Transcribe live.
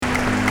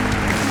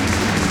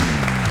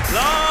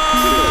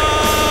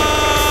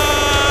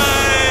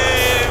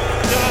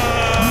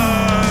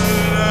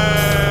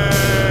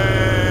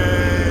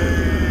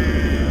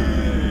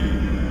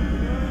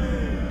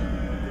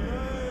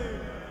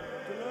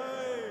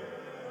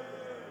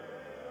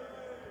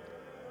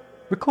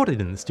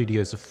recorded in the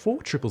studios of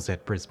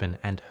 4ZZZ Brisbane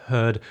and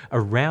heard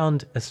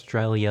around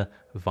Australia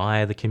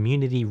via the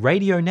Community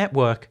Radio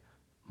Network.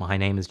 My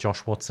name is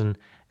Josh Watson,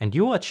 and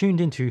you are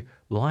tuned into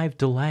Live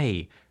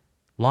Delay.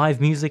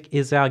 Live music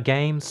is our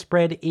game.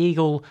 Spread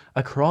eagle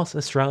across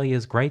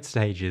Australia's great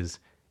stages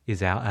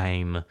is our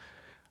aim.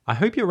 I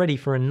hope you're ready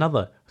for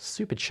another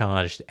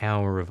supercharged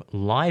hour of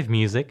live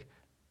music.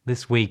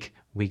 This week,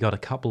 we got a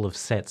couple of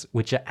sets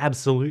which are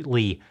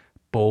absolutely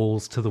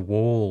balls to the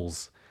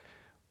walls.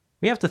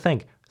 We have to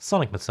thank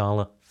Sonic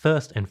Masala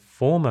first and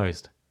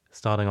foremost,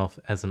 starting off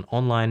as an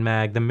online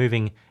mag, then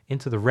moving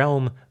into the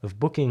realm of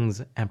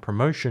bookings and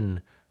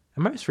promotion,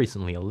 and most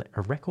recently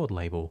a record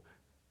label.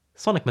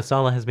 Sonic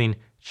Masala has been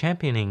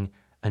championing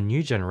a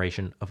new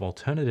generation of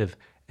alternative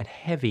and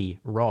heavy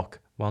rock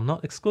while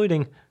not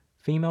excluding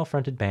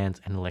female-fronted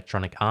bands and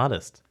electronic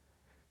artists.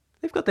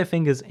 They've got their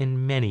fingers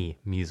in many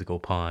musical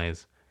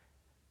pies.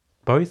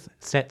 Both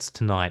sets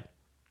tonight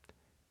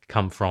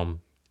come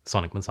from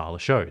Sonic Masala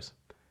shows.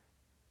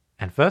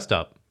 And first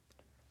up,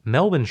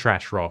 Melbourne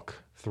Trash Rock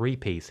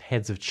 3-piece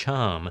Heads of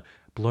Charm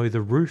blow the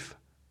roof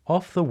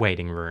off the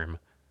waiting room.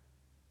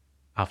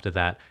 After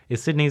that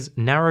is Sydney's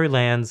Narrow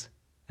Lands,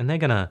 and they're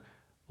gonna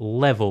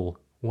level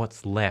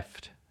what's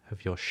left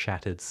of your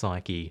shattered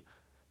psyche.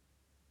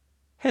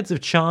 Heads of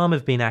Charm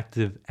have been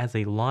active as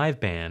a live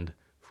band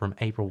from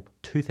April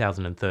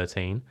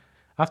 2013,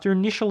 after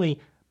initially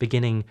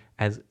beginning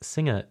as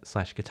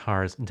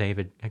singer/guitarist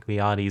David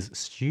Agliardi's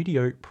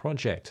studio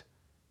project.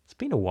 It's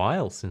been a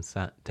while since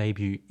that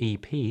debut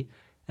EP,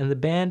 and the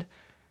band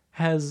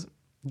has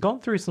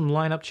gone through some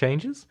lineup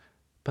changes,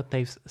 but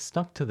they've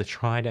stuck to the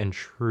tried and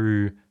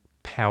true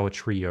power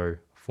trio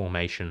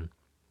formation.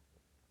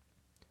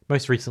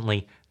 Most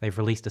recently, they've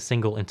released a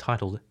single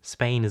entitled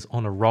Spain is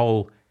on a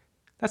Roll.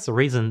 That's the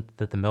reason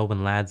that the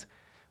Melbourne lads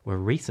were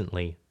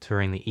recently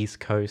touring the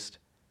East Coast.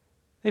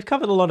 They've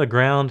covered a lot of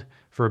ground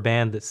for a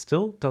band that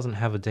still doesn't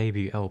have a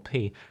debut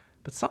LP,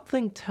 but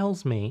something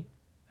tells me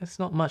that's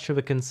not much of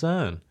a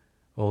concern.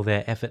 All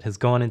their effort has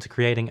gone into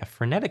creating a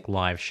frenetic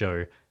live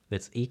show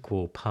that's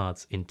equal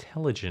parts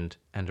intelligent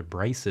and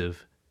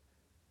abrasive.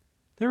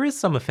 There is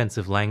some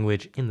offensive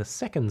language in the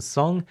second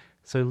song,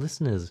 so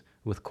listeners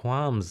with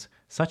qualms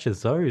such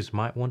as those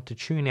might want to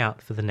tune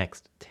out for the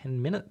next 10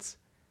 minutes.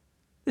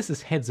 This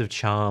is Heads of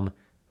Charm,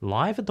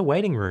 live at the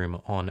Waiting Room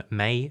on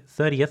May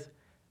 30th.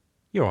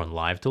 You're on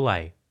Live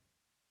Delay.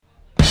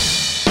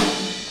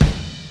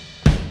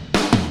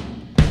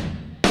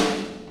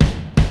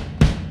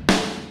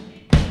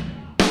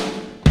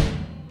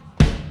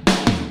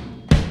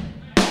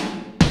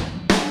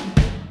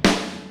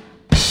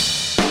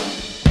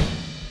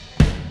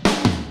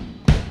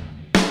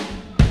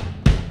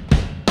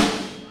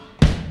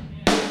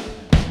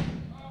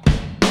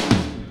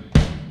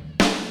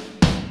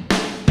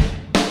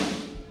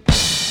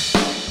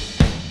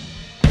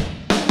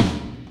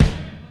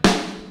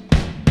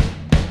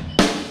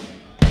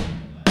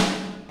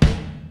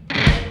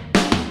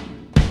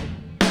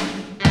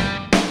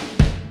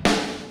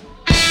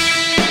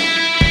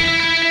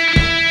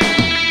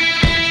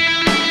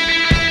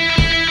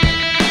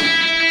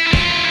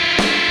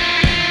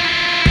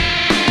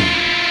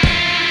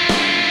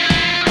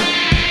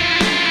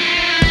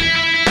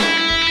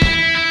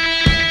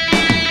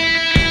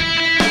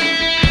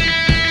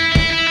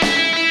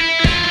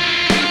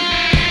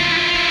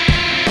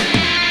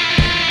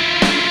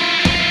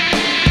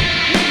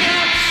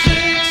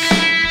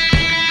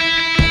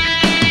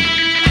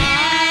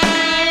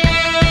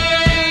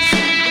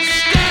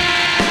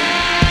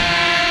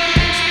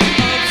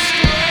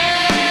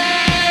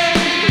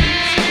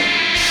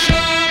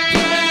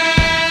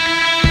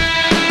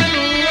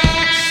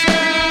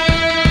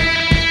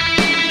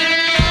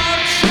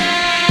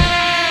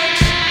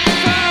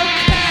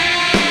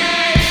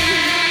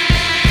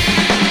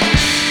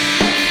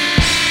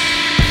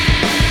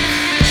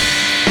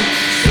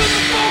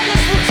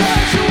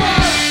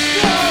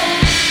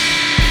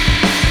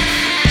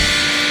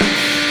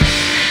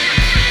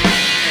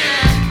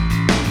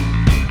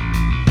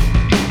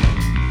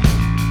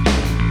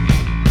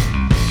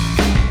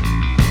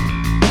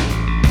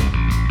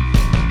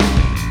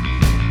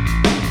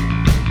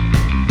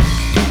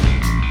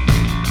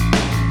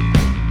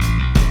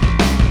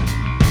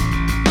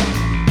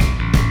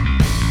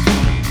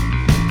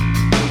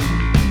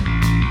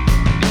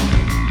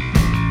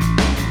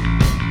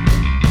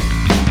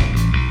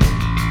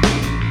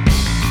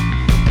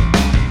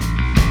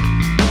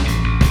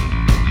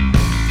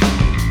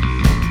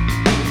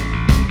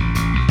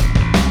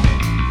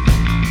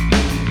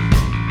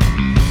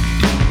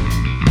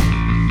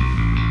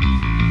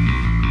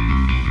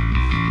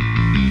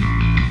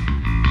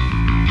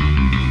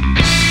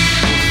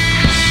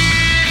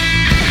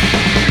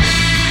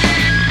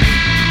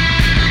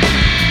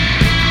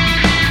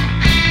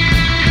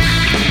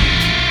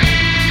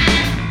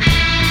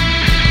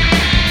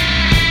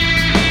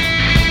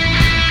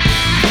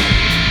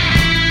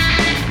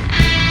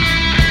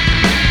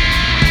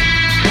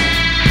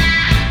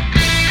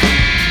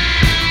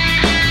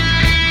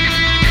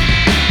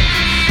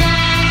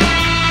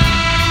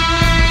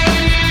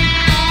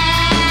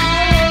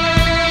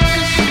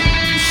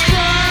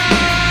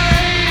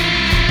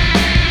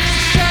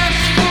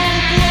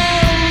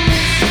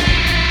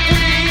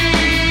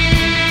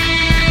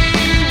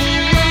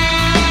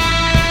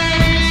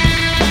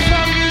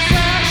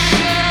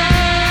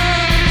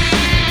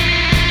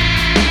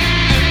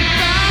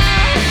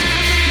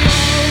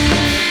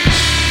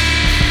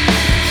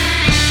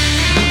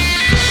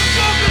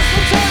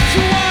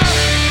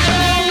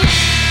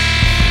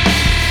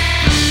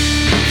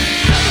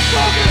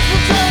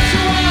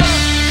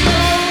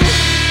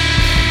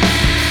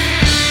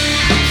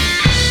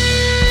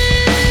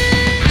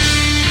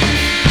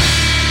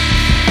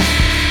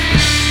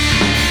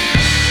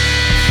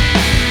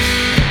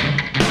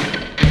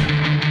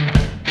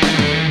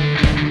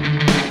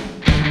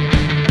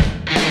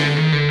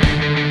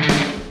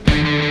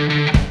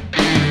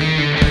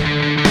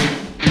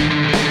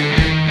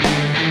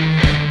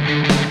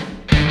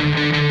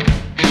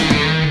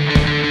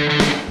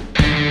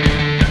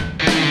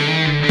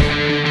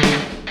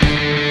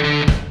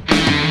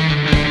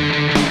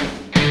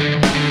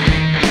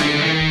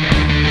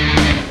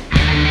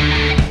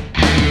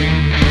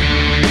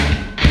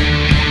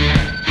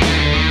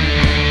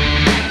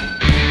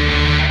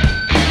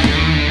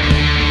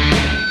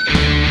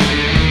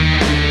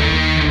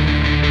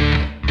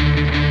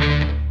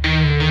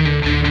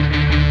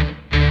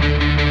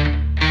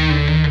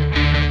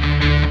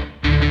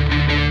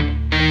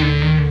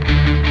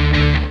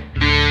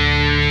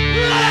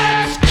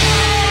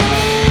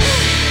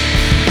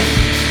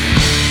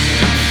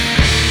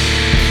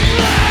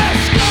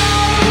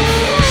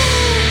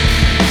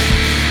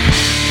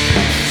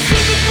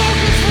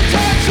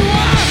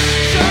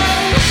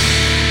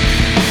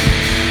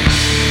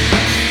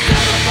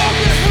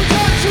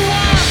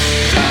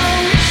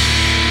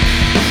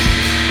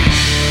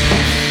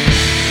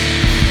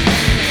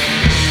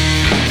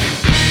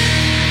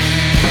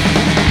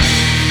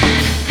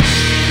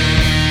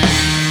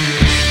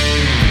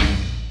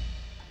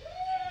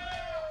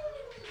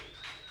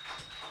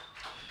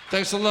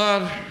 Thanks a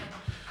lot.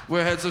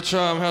 We're Heads of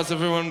Charm. How's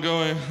everyone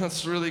going?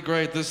 That's really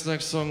great. This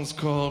next song's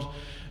called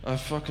I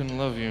Fucking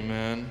Love You,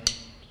 Man.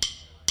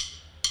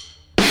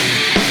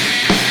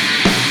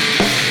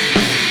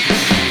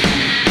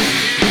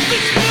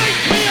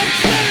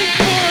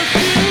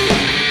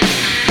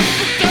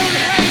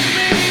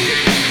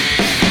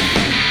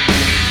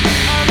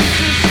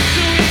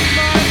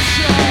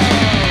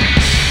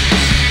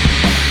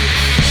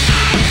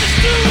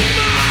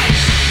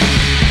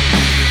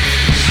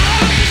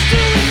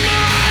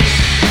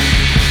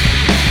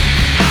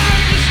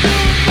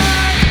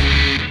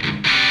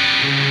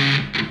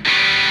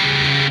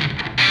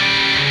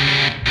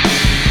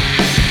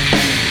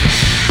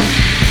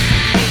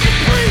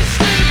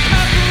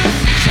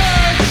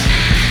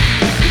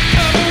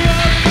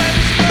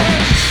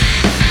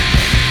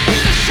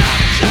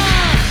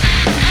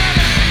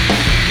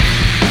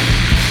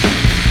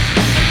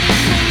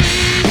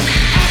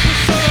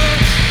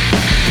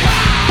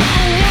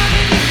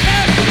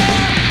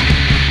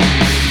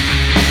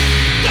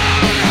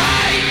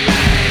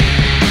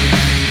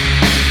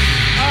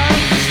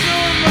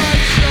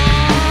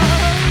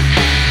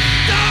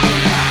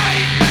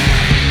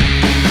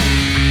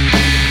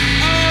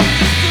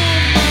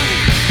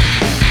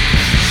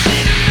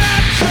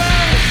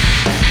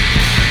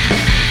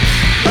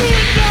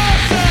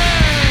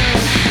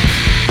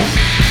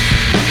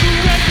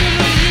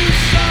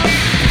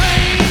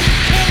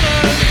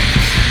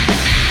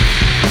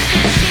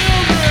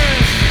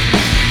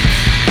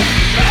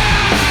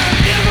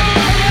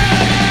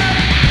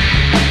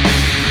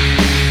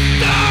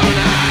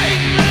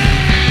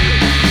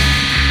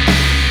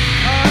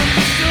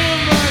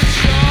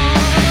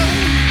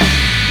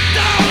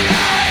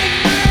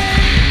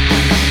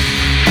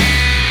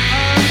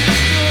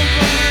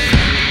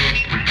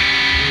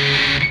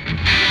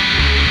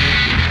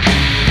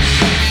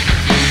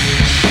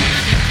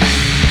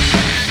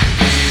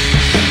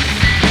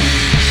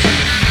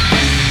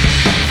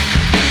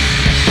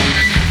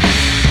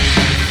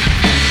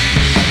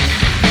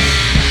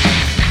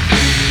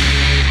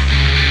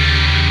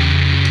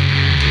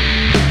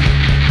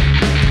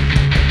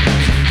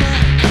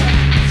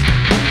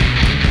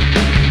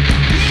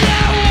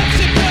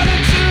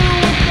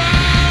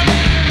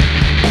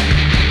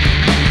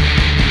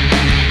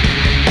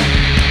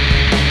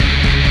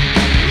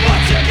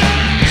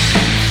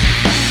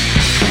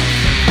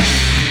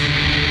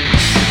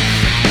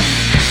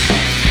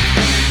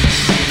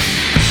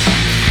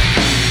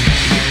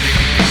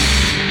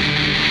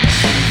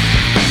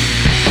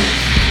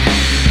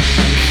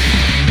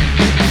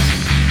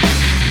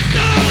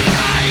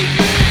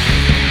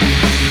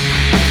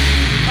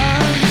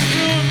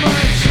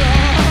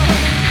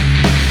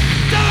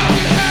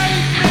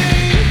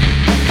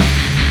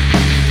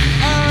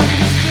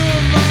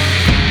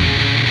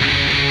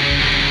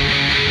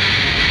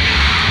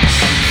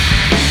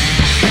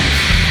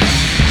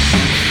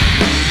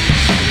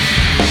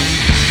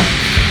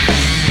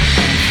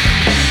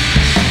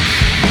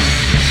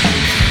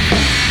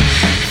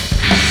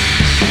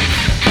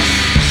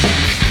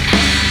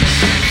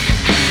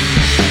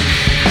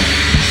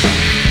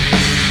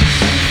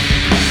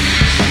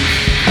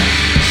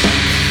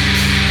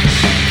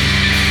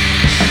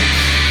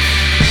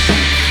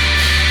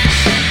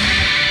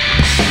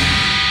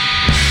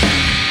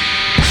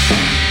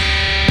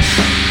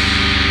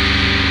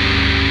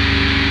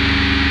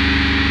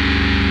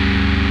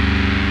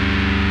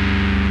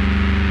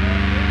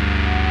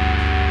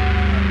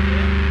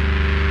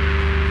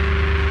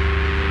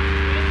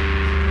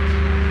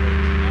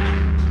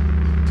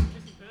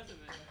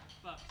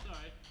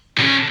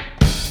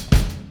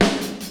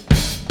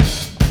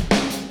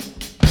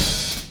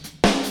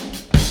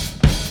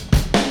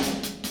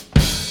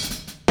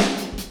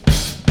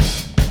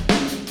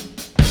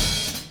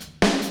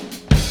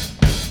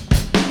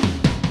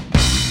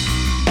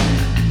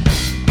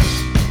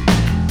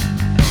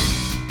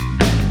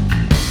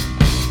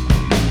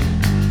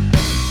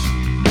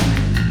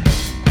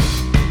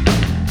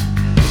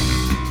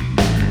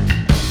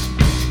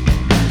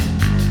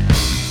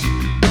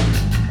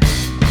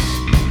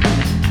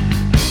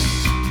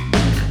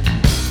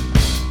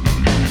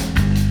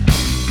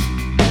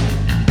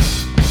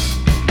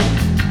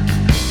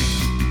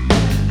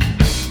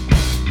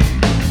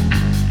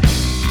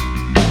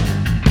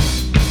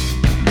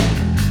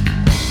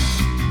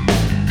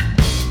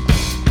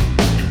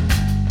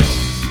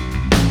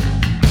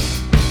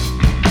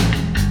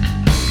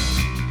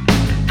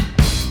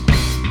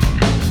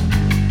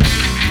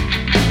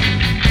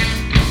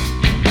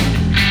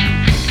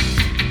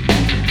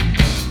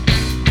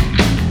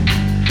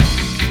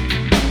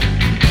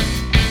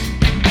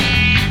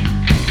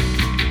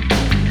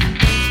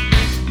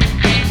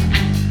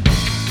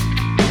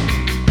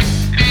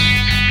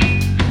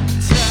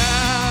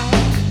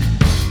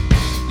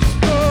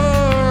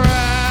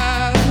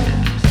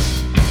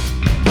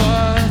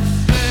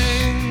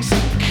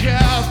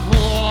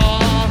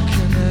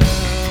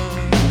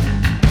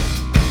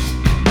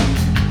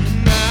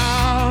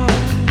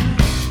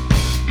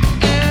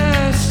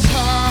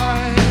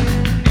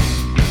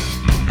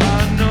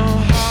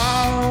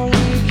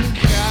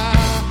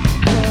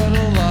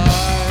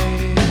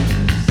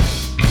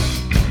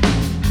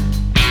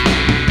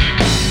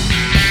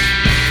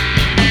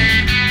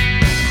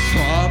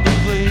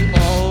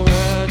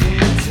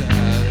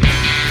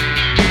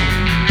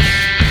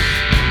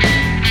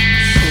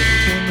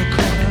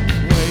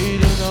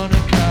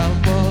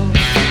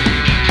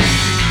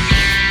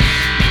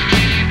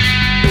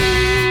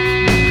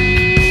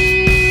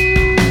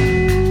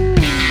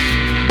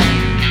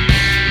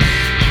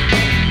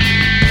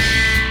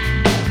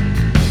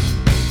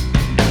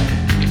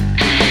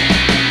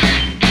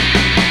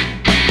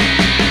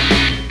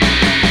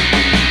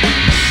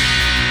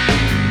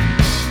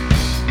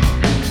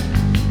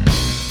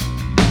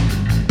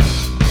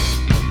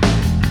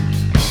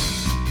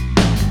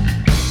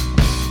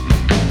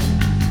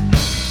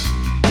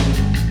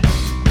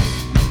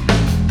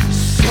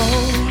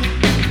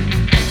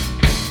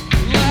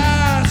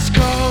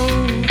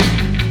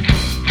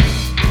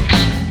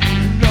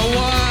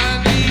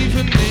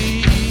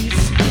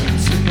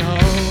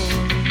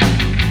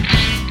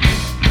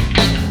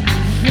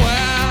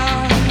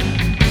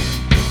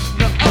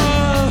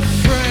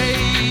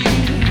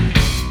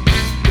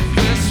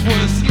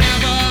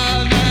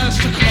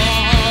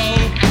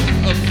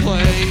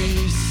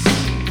 place.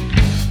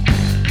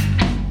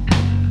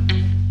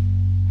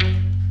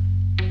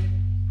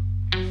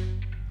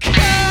 Come,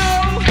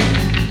 come,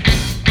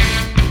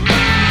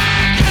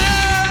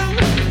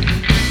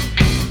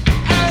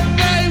 and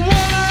they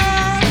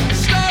wanna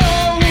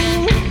start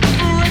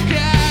over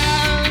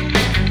again.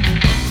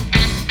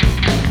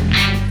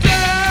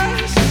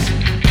 This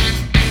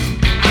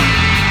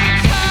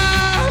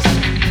past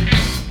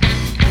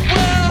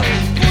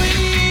will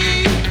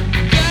bleed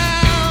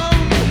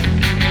down.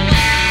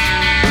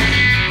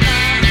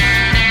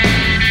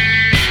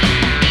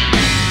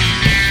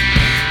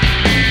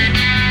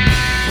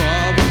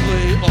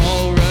 Probably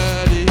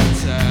already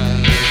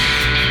dead.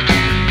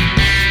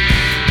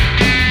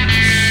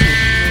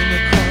 Sitting in the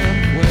corner,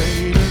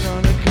 waiting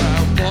on a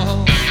ground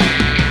ball.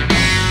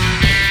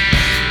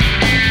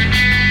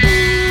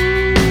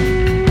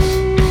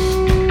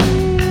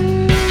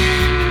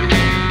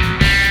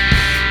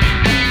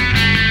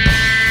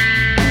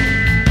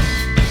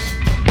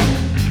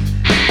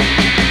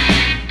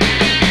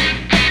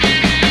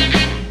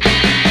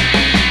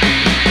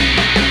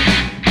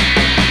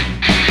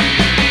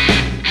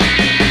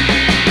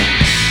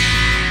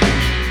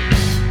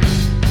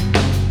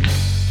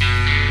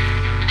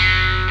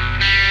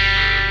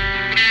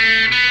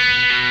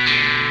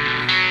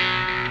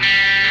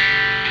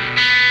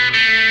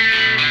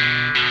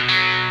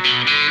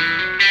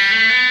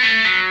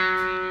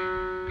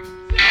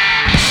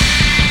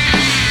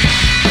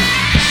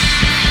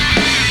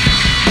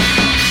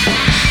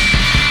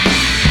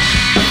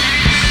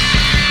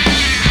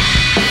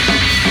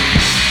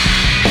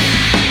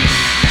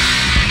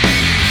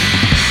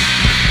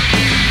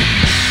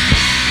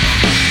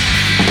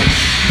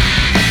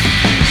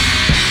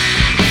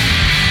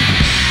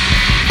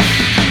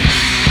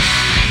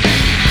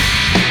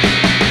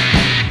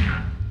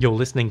 You're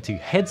listening to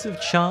Heads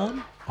of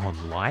Charm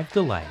on Live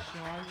Delay.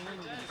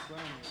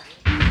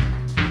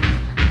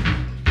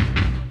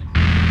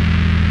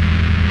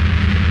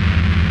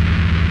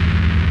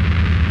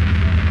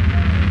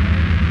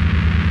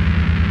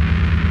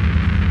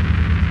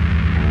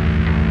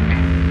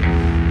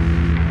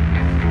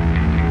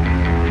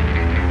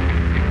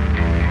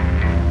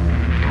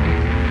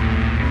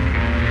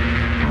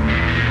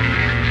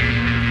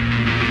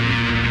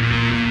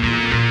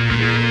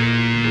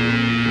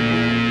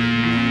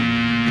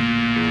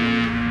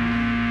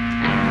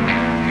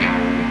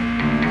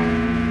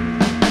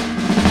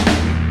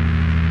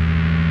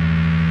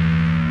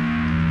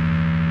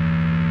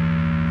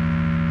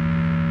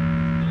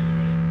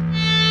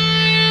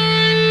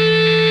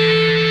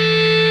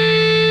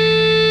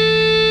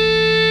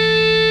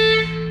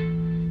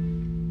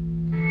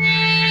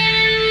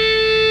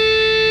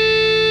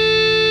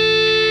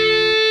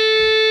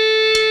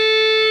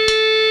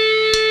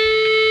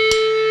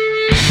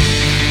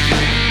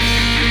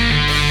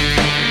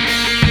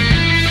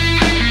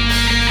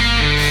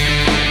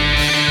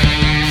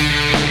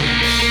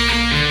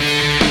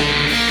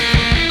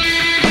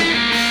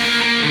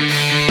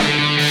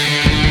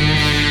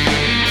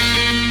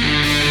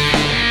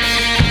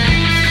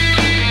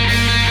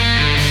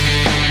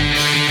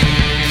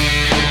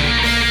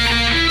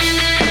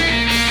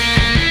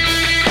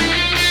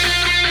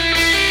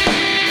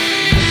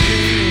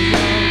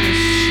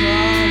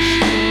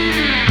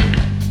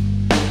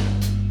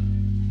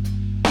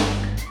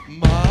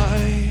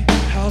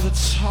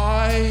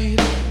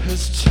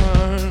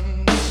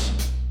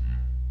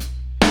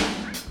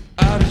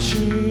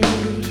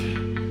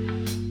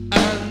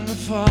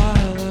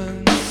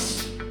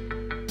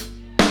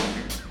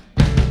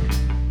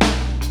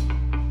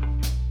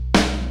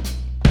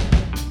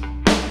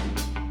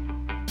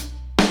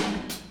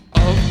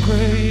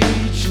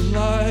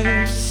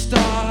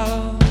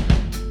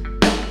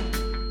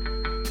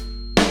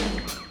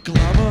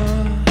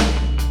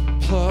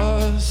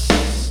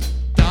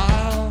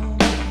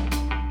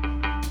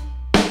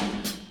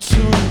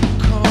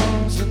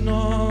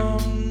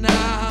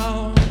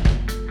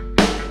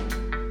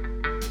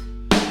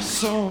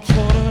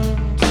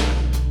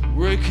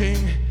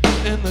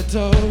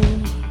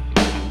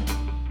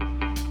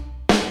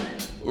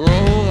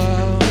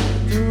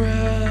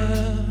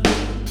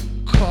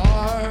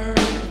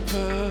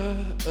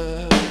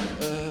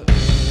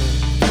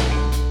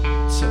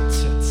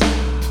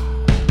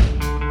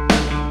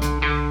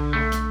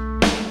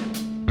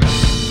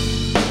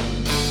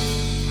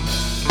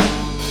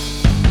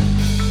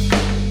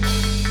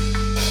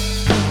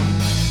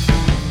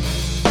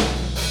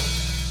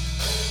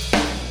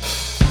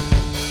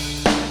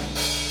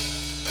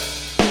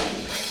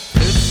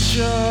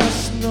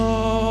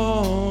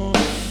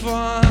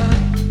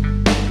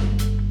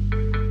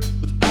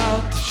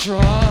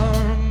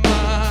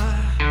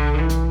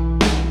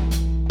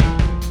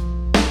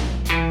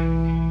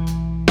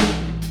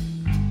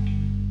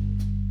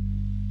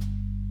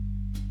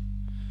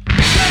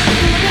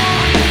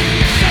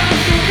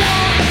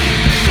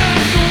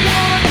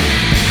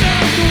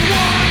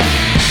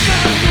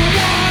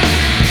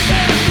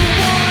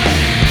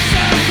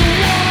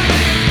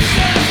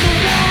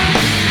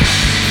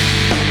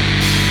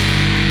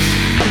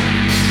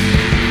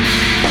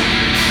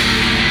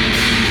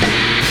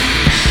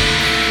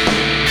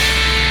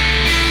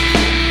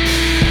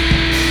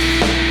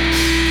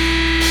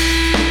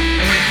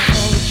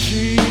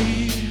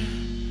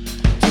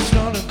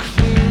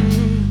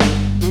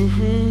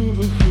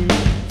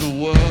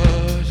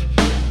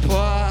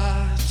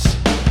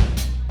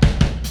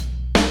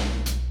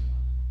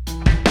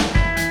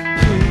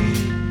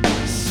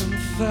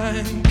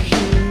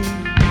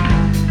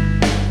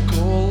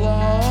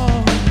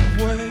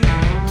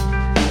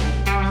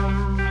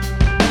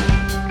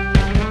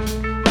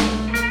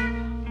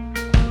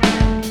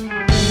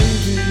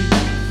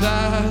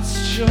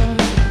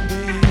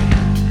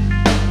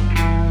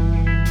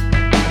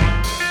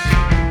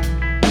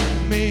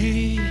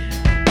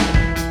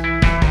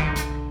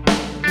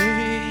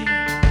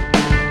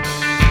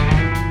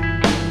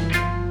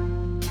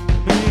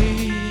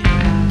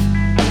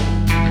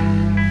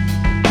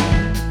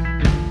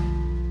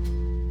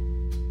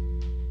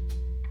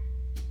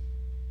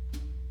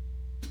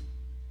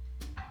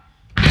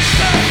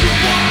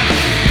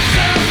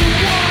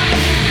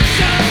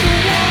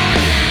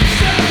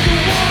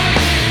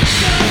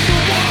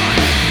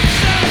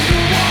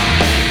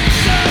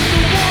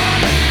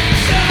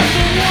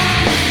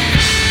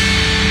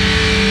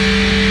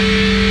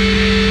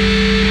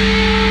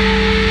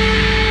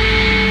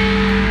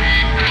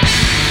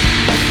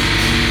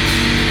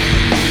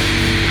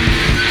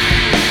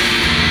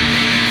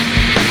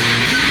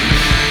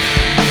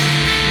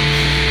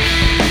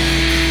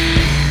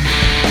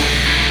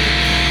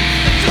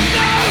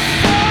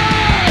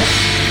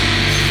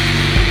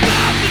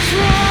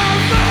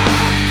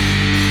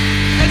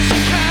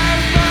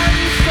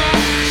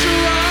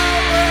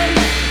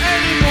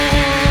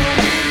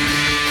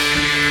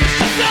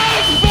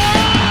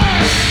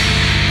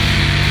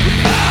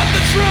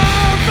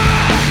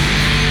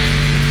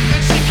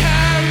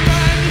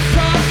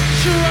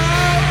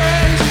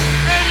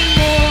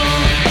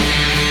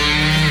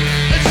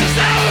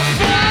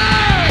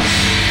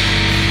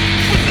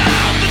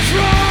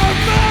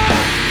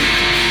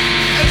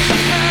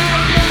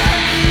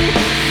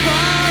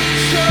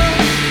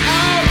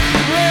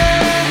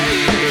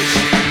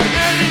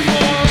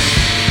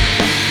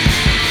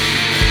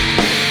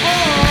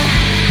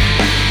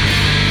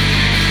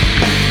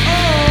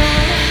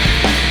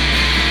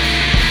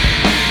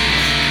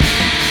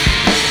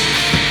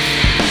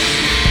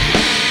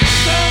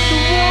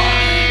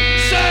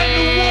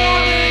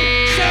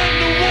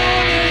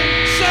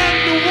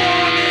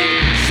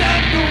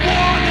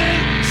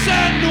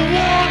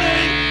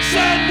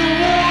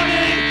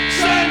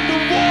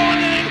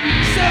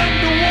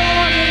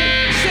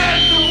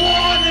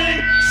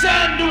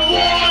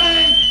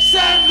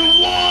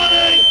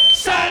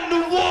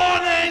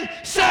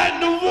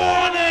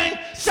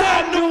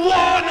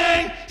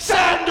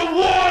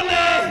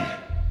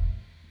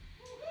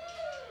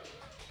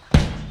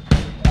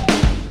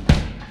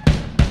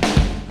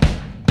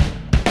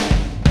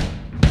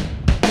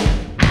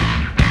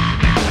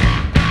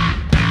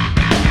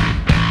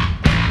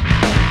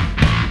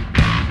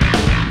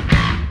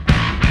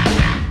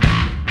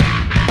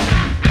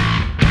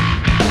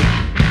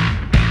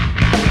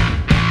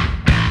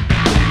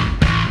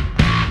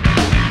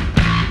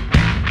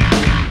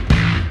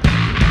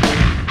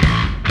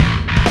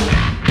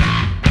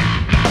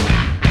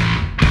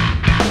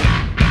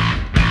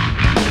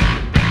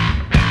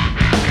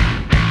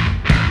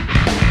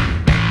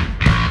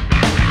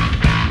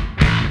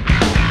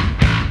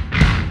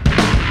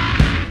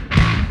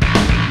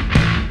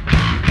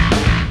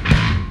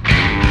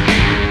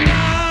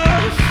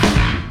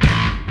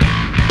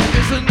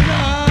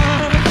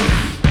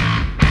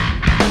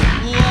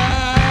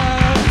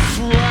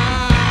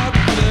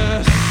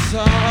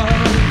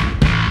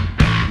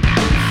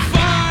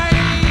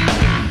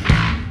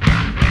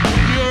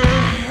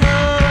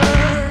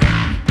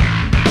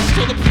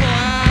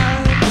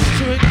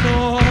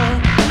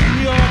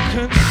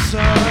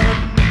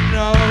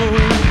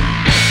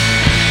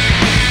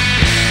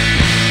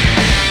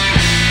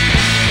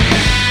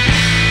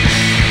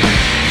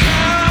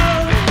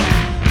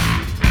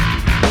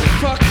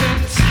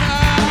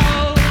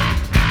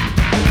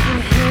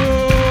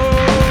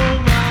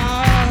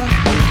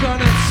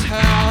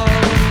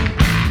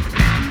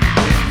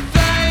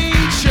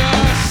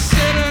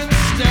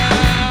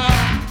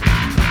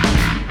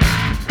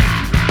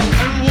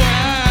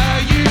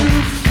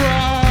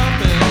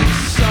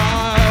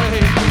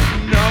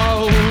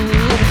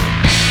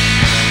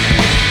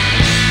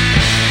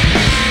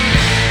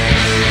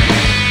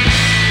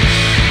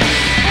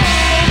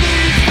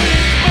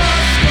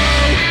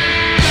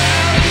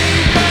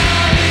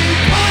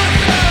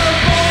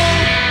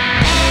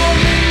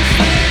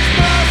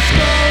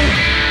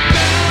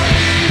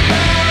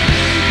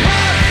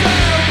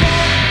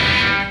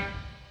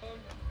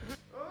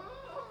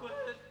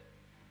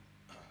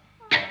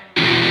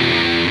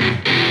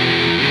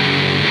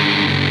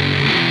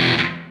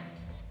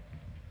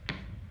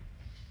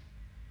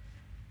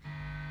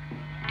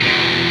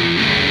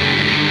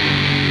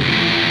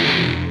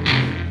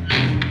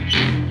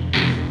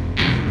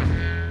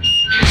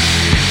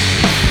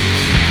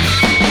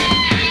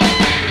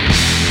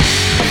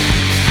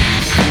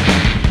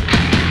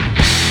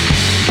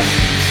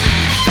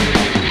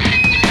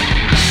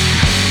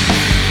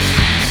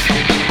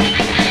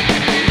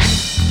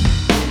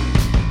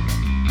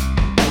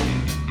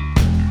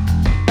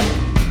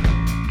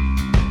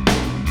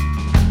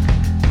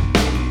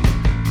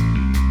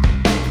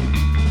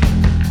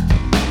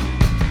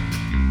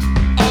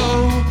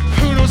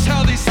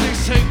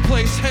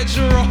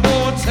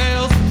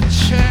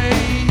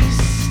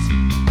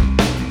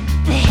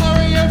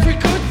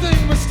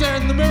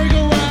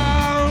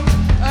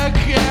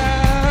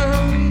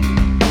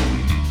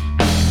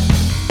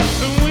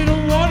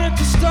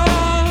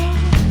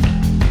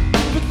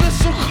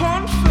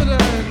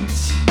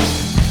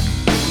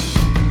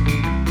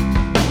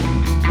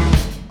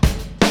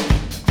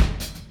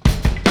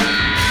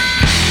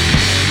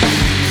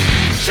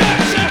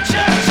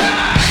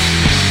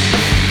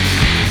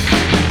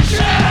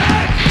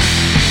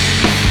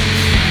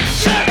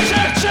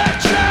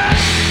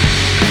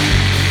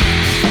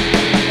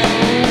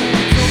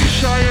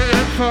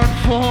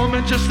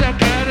 transforming, just like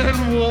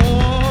getting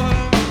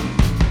warm.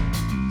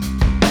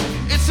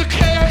 It's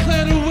okay, I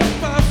cleared it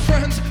with my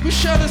friends. We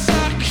share this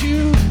like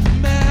you,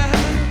 man.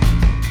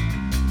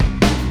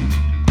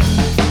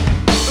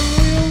 And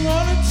we don't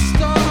want it to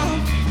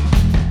stop,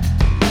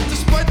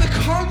 despite the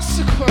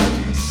consequence.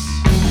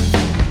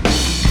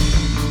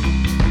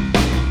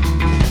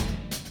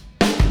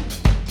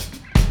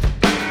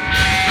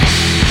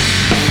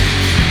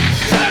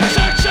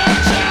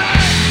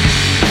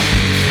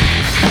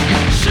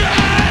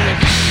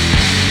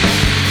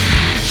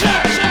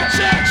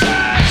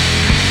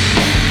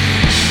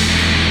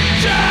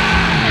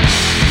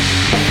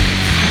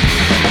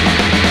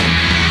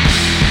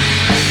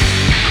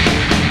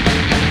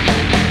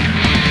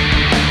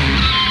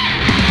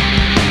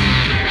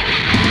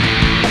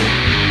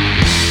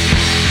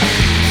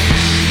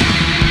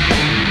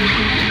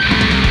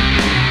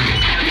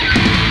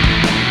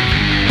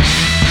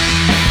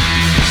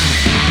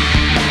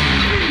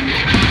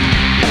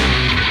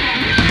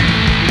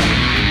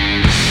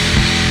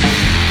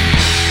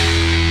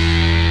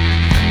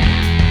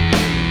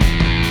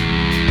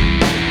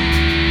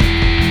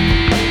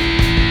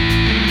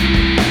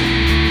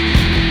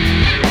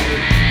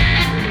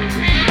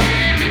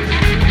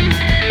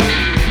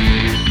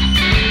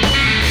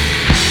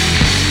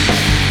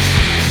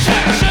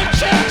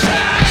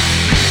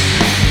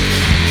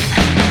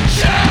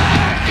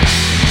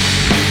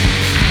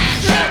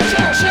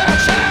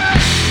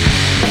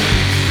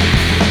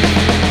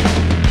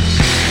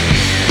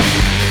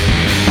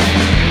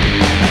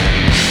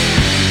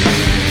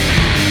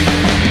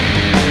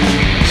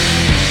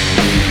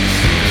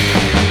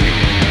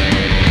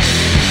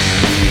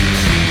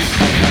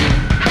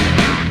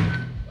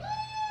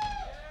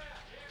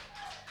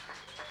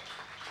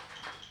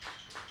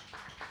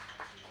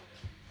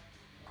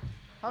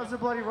 How's the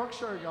bloody rock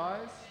show,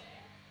 guys?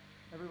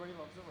 Everybody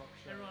loves the rock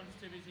show. Everyone's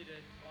too busy to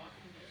laugh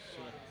and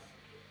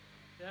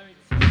they're having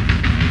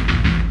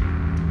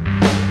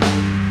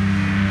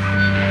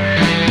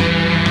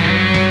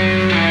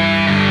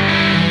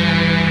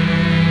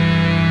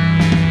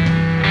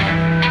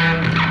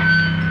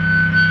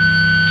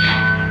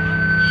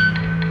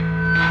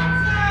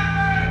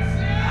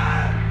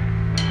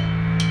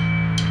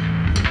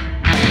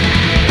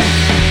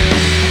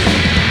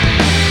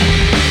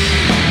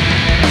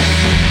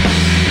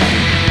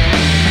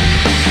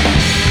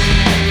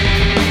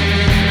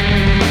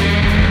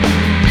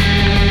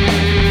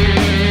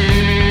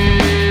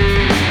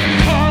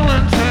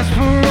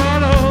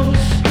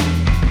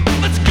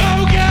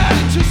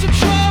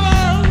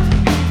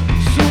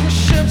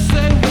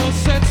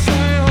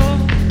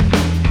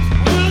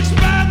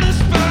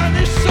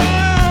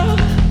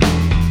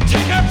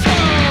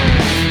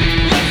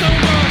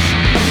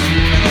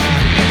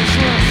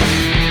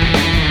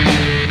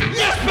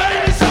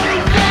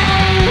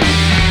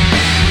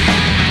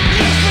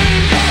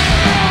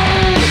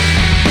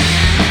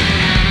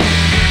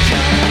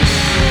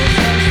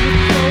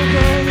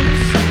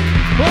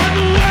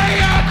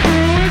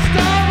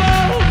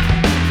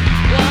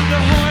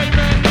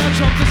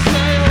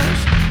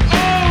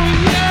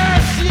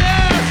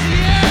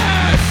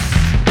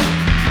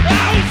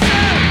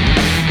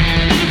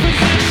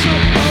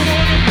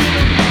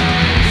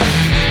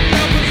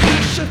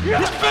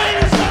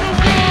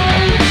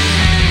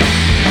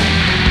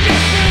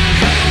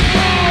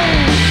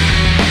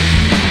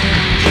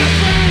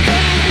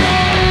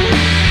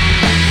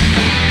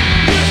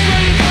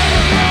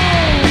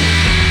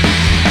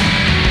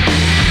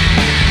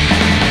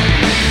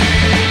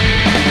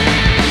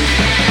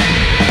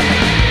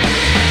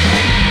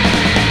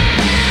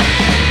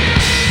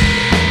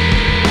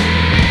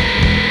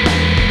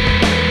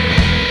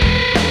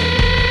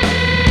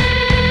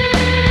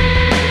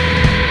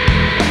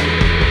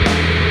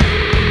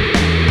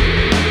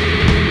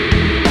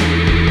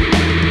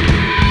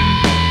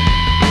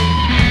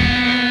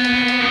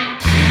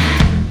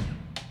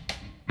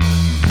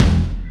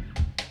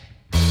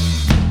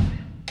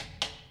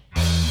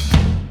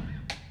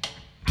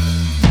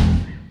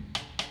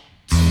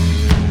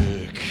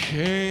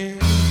King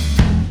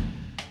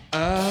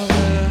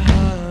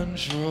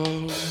Alejandro,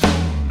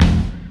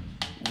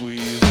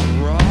 we've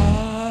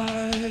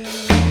arrived,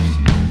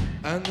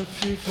 and the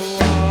people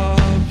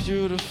are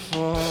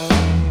beautiful.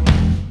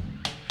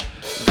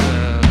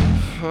 They're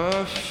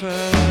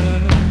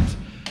perfect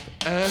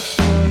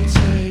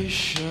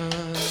exploitation.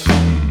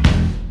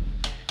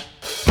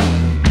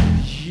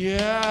 And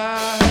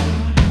yeah,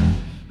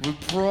 we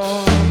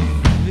brought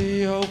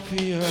the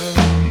opium.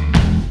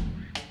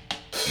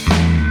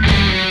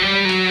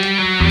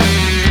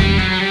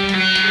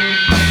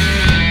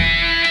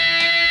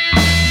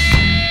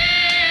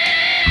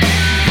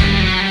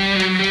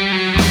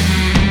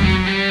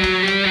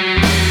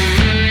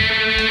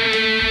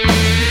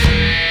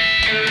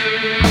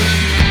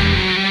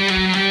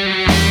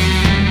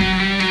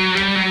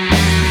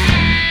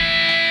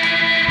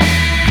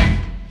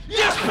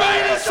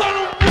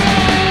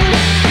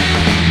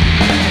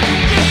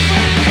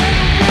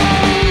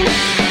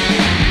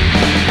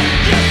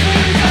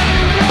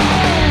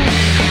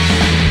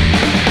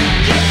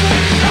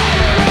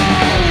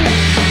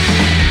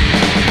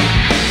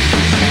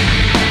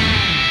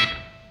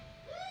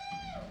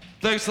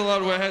 Thanks a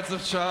lot, we're Heads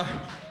of Charm.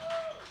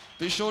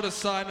 Be sure to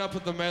sign up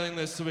at the mailing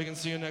list so we can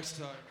see you next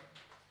time.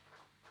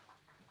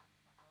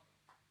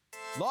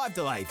 Live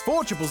Delay,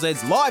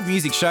 4ZZ's live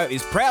music show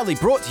is proudly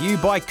brought to you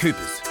by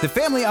Coopers, the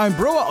family-owned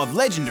brewer of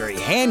legendary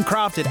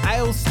handcrafted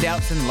ales,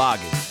 stouts and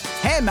lagers.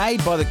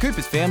 Handmade by the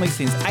Coopers family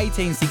since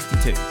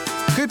 1862.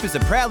 Coopers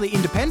are proudly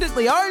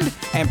independently owned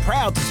and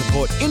proud to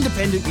support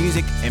independent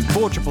music and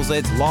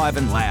 4ZZ's Live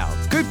and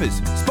Loud.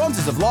 Coopers,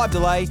 sponsors of Live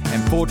Delay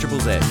and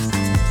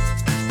 4ZZ's.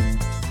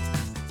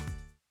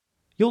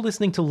 You're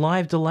listening to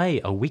Live Delay,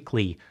 a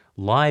weekly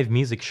live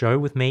music show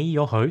with me,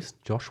 your host,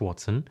 Josh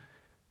Watson.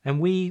 And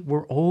we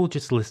were all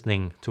just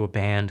listening to a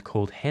band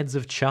called Heads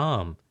of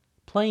Charm,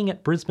 playing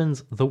at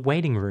Brisbane's The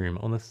Waiting Room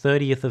on the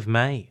 30th of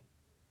May.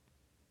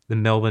 The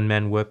Melbourne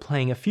men were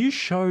playing a few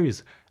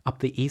shows up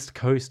the East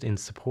Coast in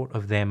support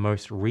of their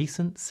most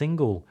recent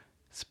single,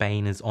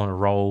 Spain is on a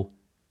Roll.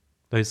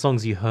 Those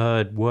songs you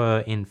heard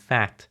were, in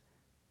fact,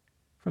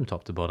 from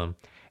top to bottom,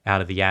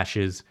 Out of the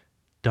Ashes,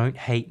 Don't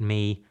Hate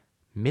Me,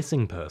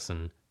 Missing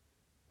Person,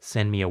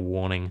 Send Me a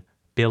Warning,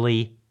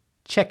 Billy,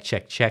 Check,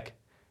 Check, Check,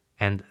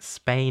 and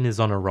Spain is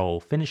on a Roll,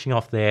 finishing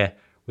off there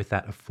with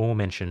that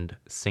aforementioned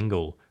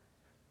single.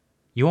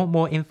 You want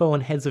more info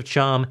on Heads of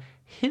Charm?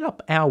 Hit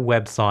up our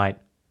website.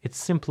 It's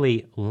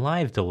simply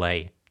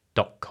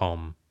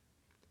livedelay.com.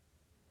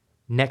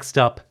 Next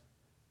up,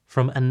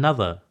 from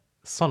another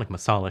Sonic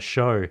Masala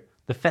show,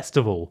 The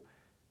Festival.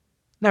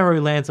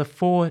 Narrowlands are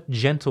four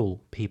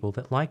gentle people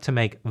that like to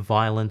make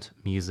violent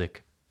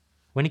music.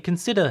 When you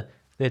consider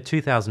their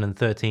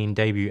 2013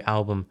 debut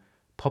album,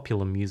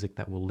 Popular Music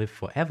That Will Live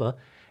Forever,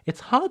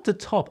 it's hard to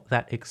top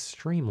that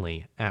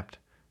extremely apt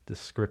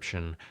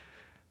description.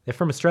 They're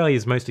from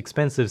Australia's most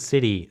expensive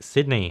city,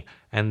 Sydney,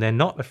 and they're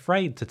not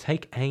afraid to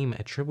take aim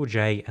at Triple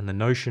J and the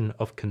notion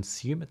of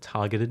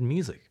consumer-targeted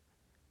music.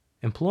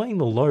 Employing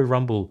the low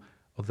rumble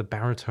of the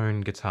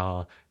baritone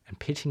guitar and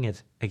pitching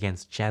it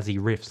against jazzy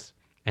riffs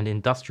and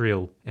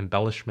industrial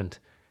embellishment,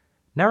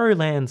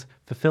 Narrowlands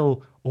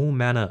fulfill all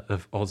manner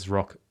of Oz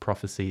rock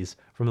prophecies,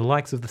 from the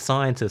likes of The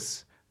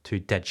Scientists to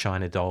Dead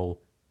China Doll.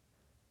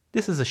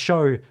 This is a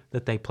show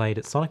that they played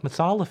at Sonic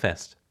Masala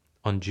Fest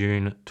on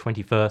June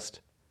 21st.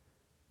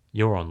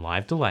 You're on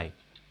Live Delay.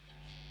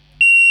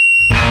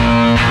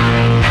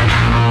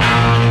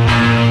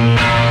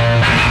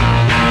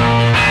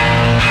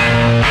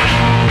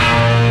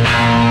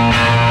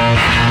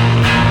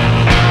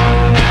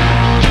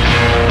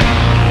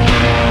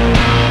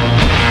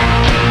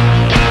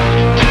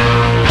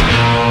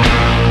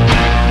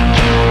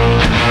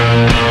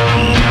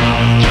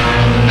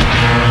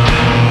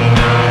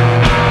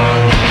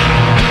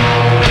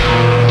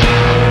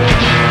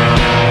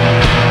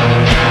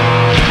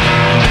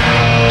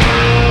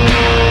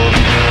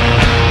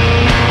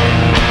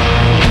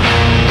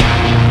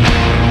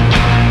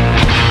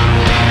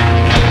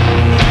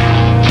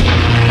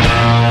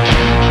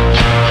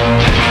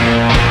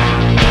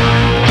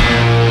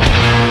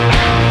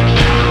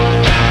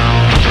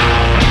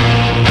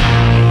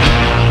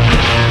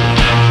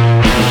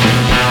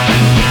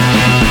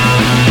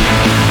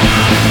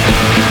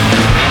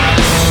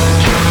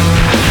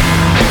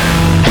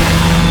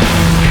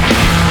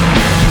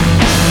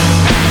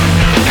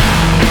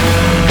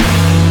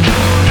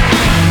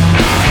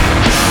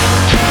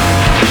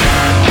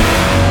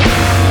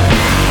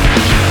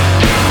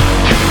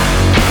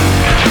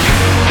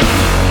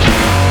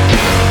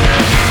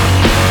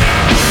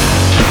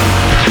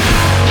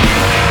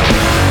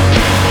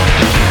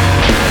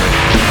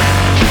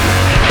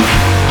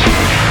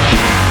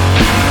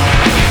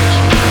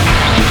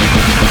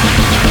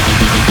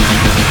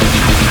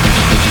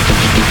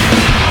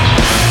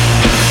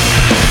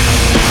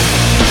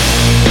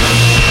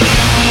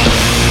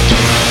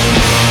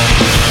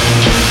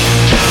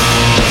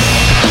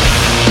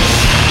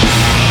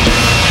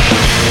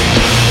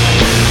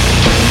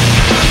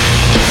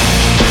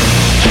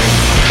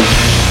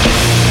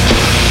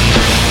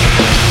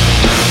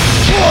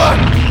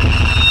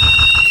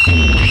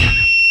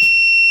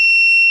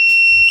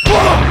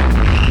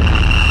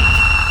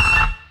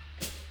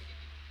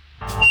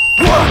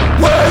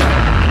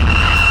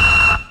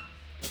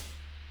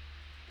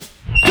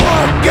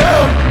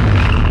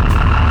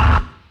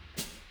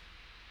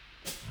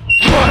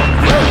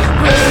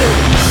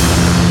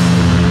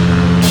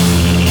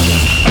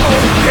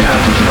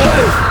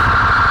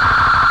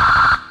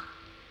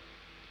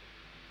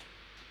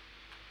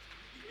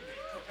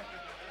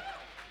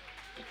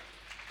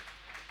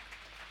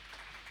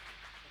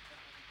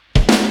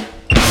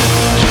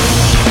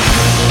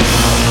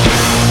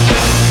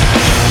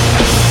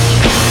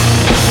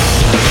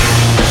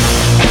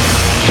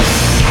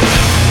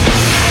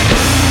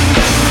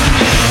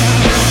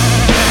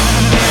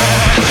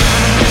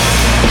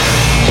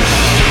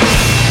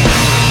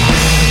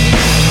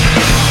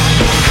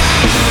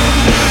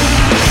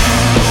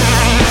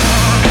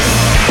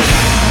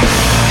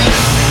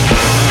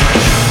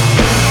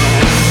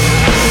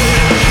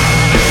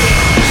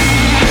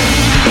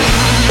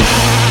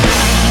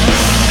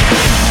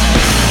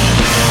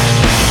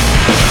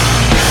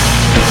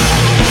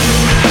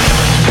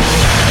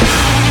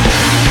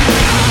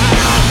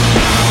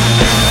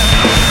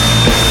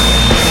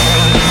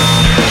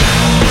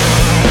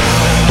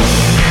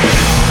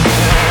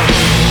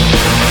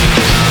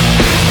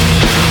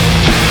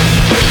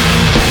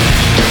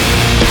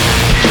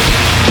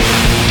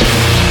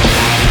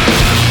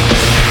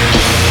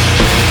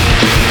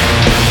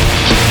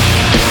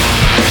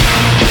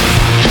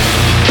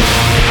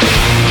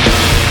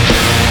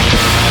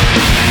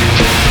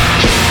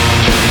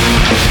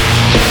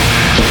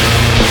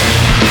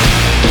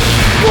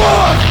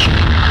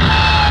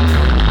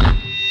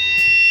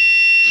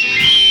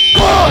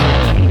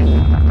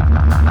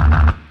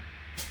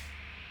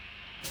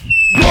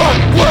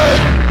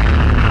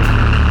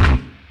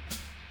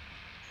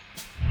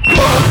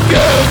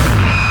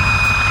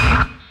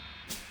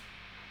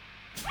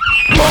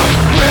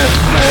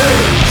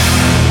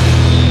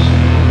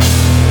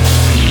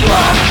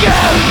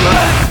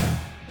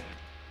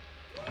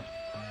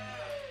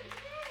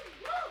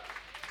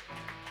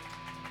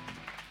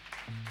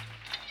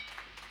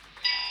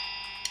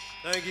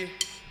 Thank you.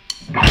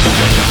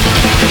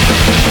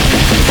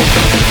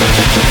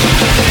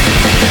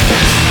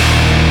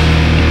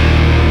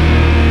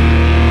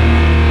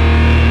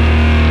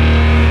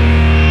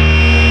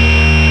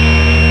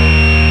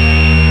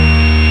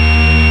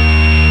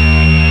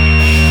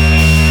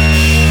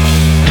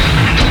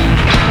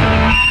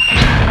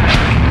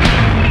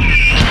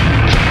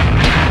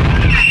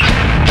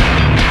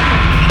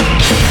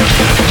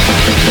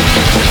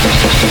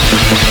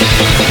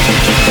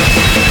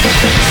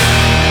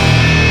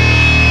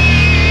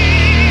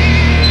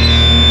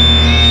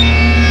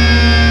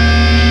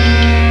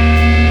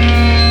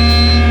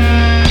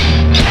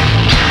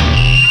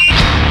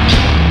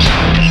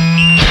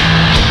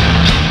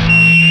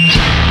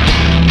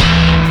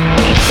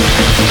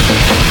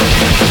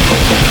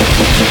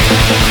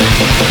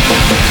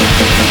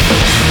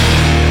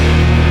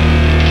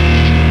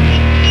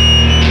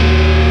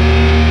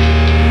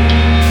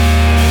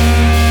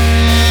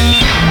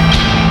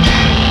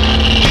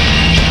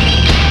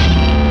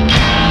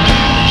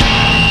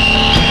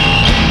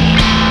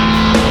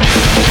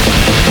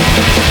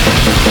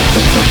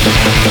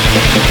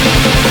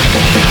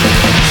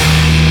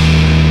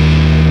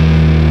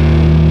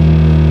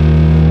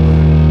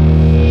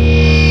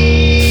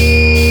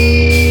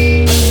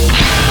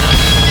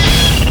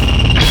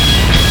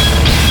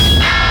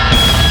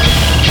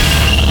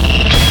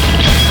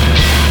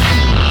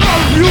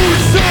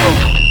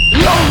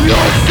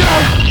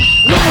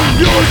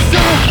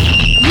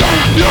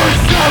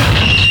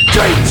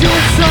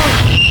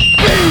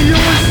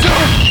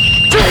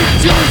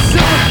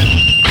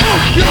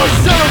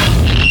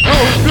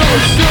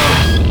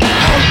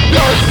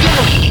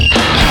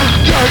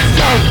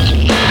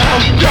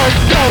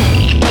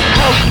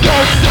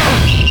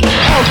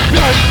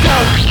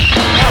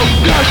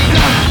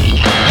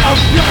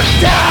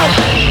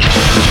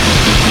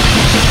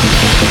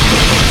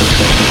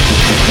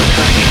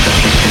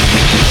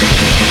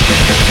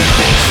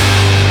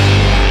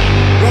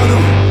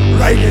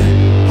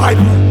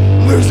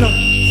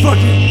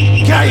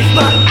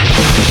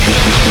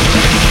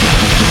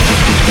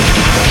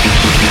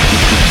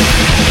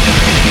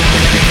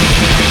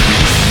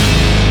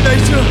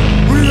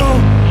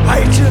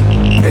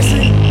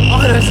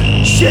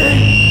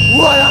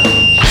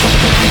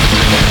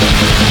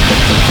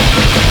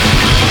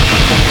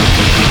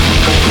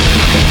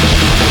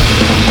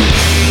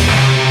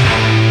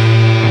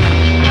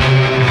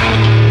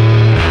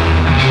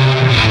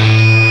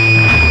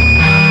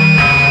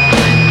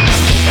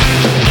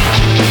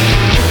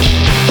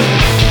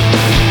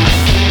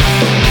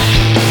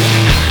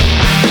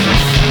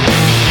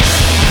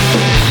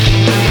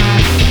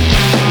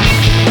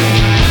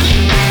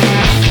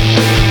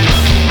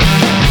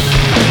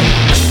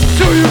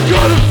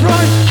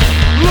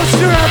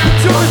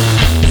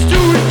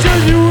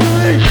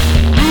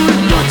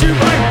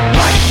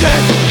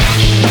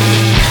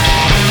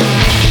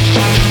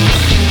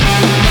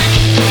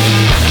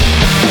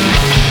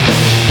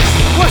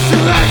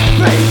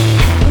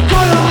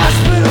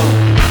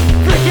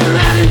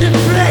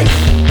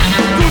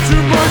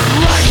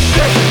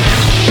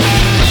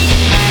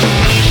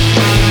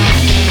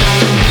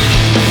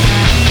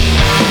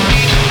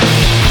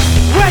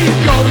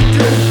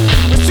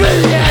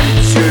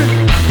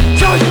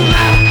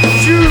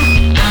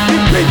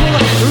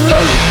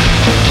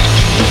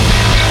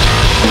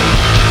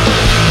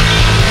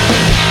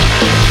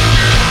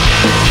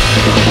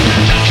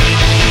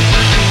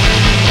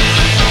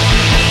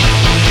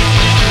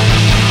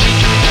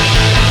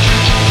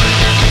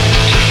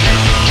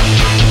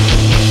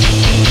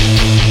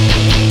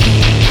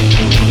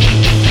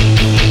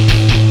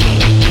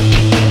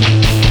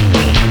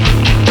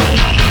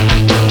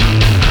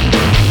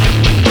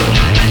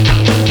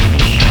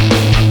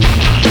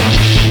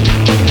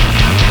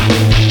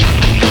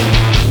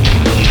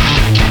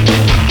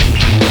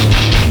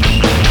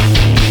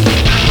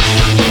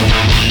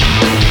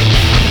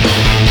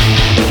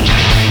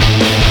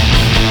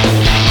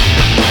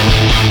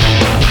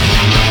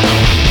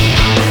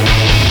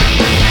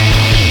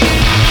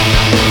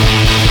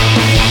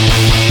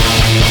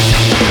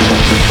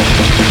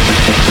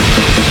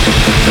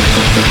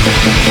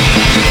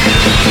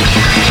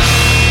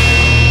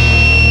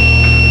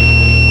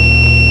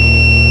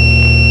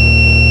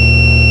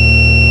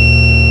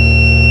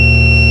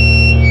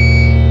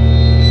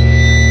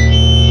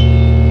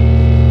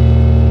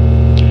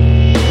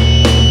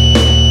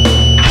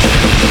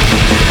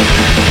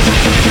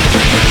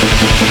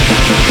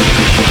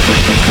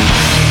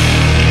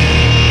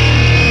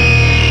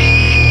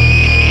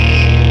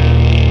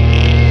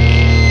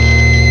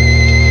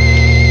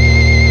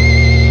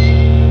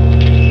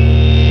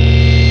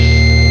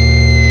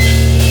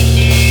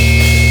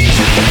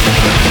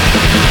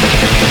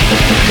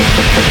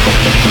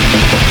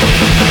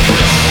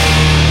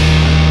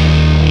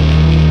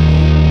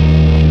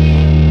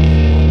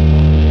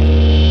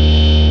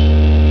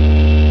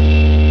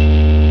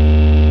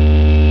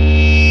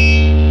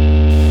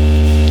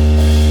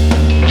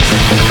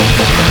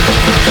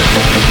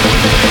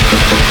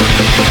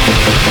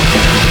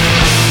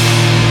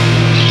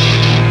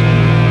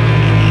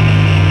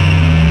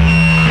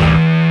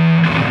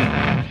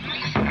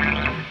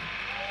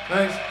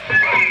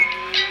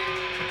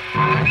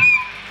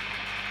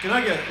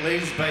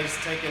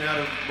 space taken out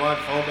of my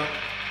folder.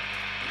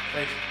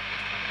 Thanks.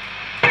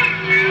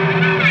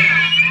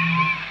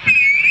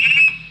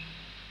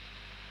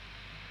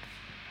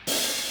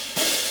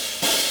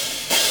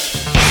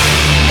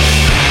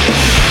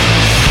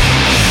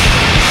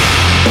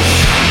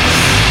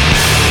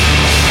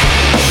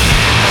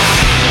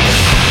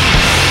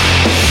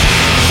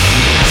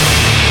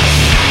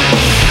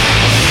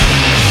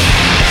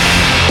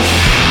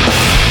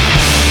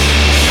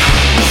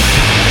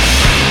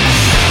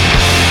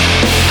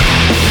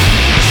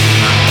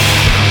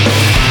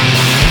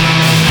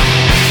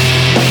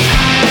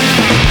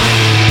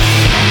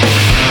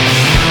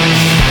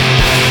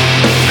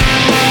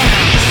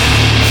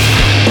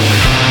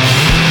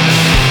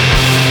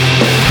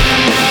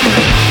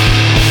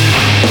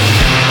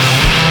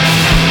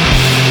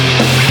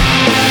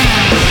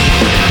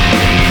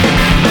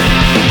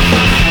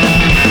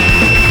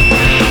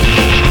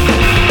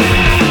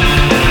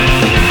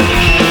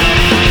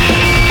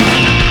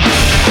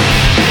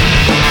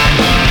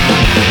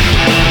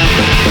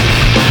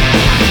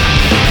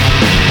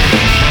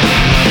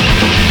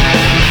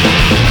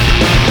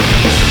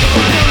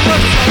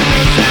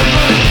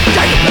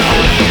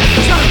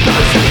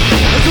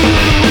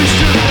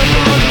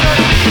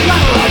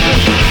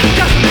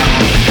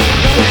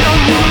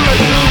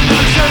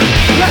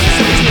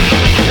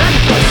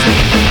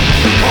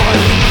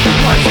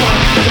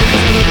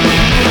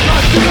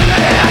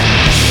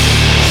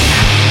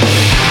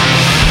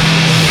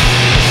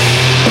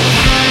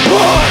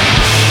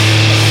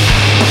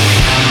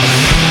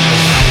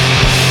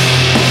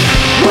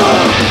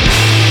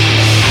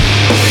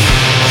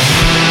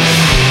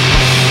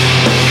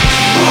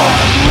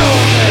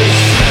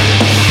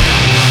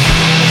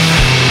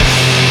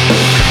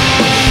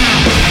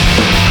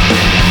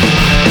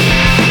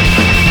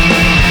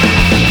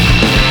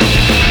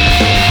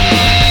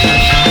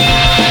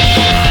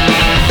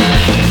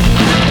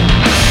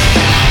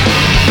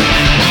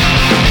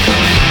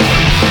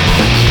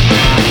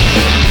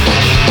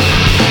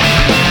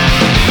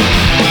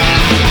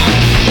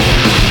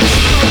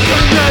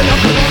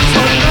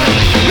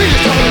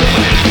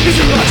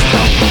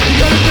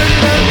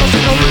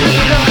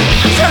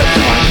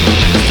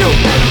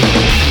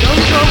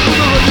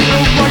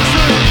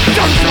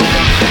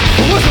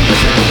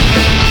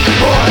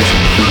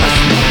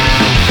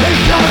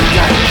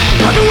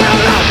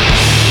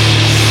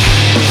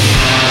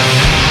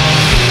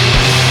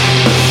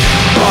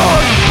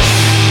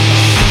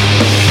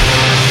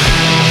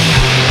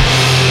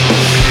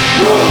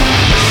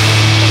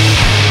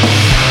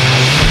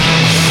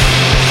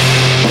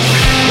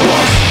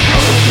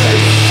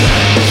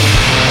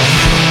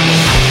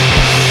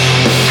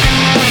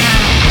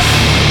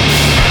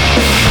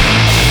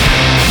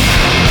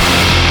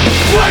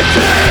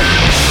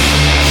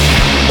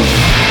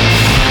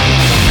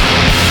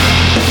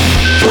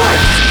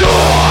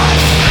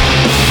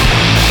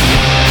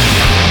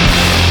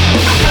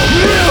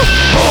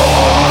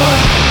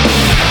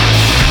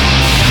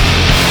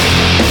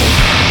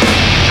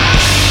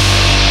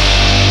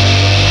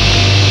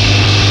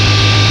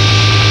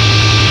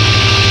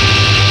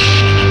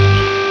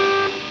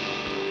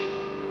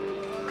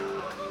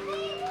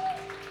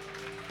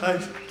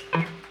 Thanks.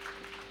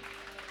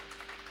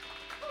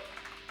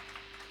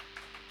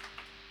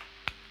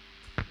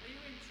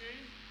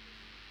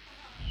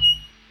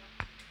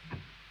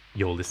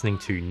 You're listening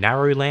to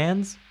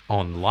Narrowlands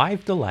on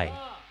Live Delay.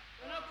 Oh,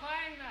 we're not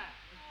playing that.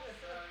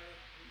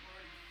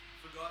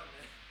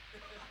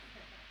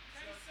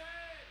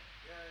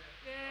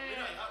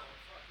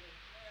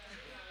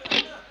 Yeah.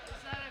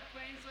 Is that a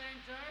Queensland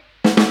joke?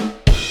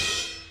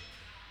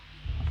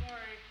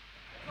 Sorry.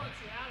 I caught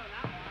you out on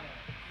that one.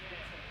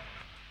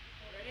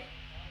 Ready?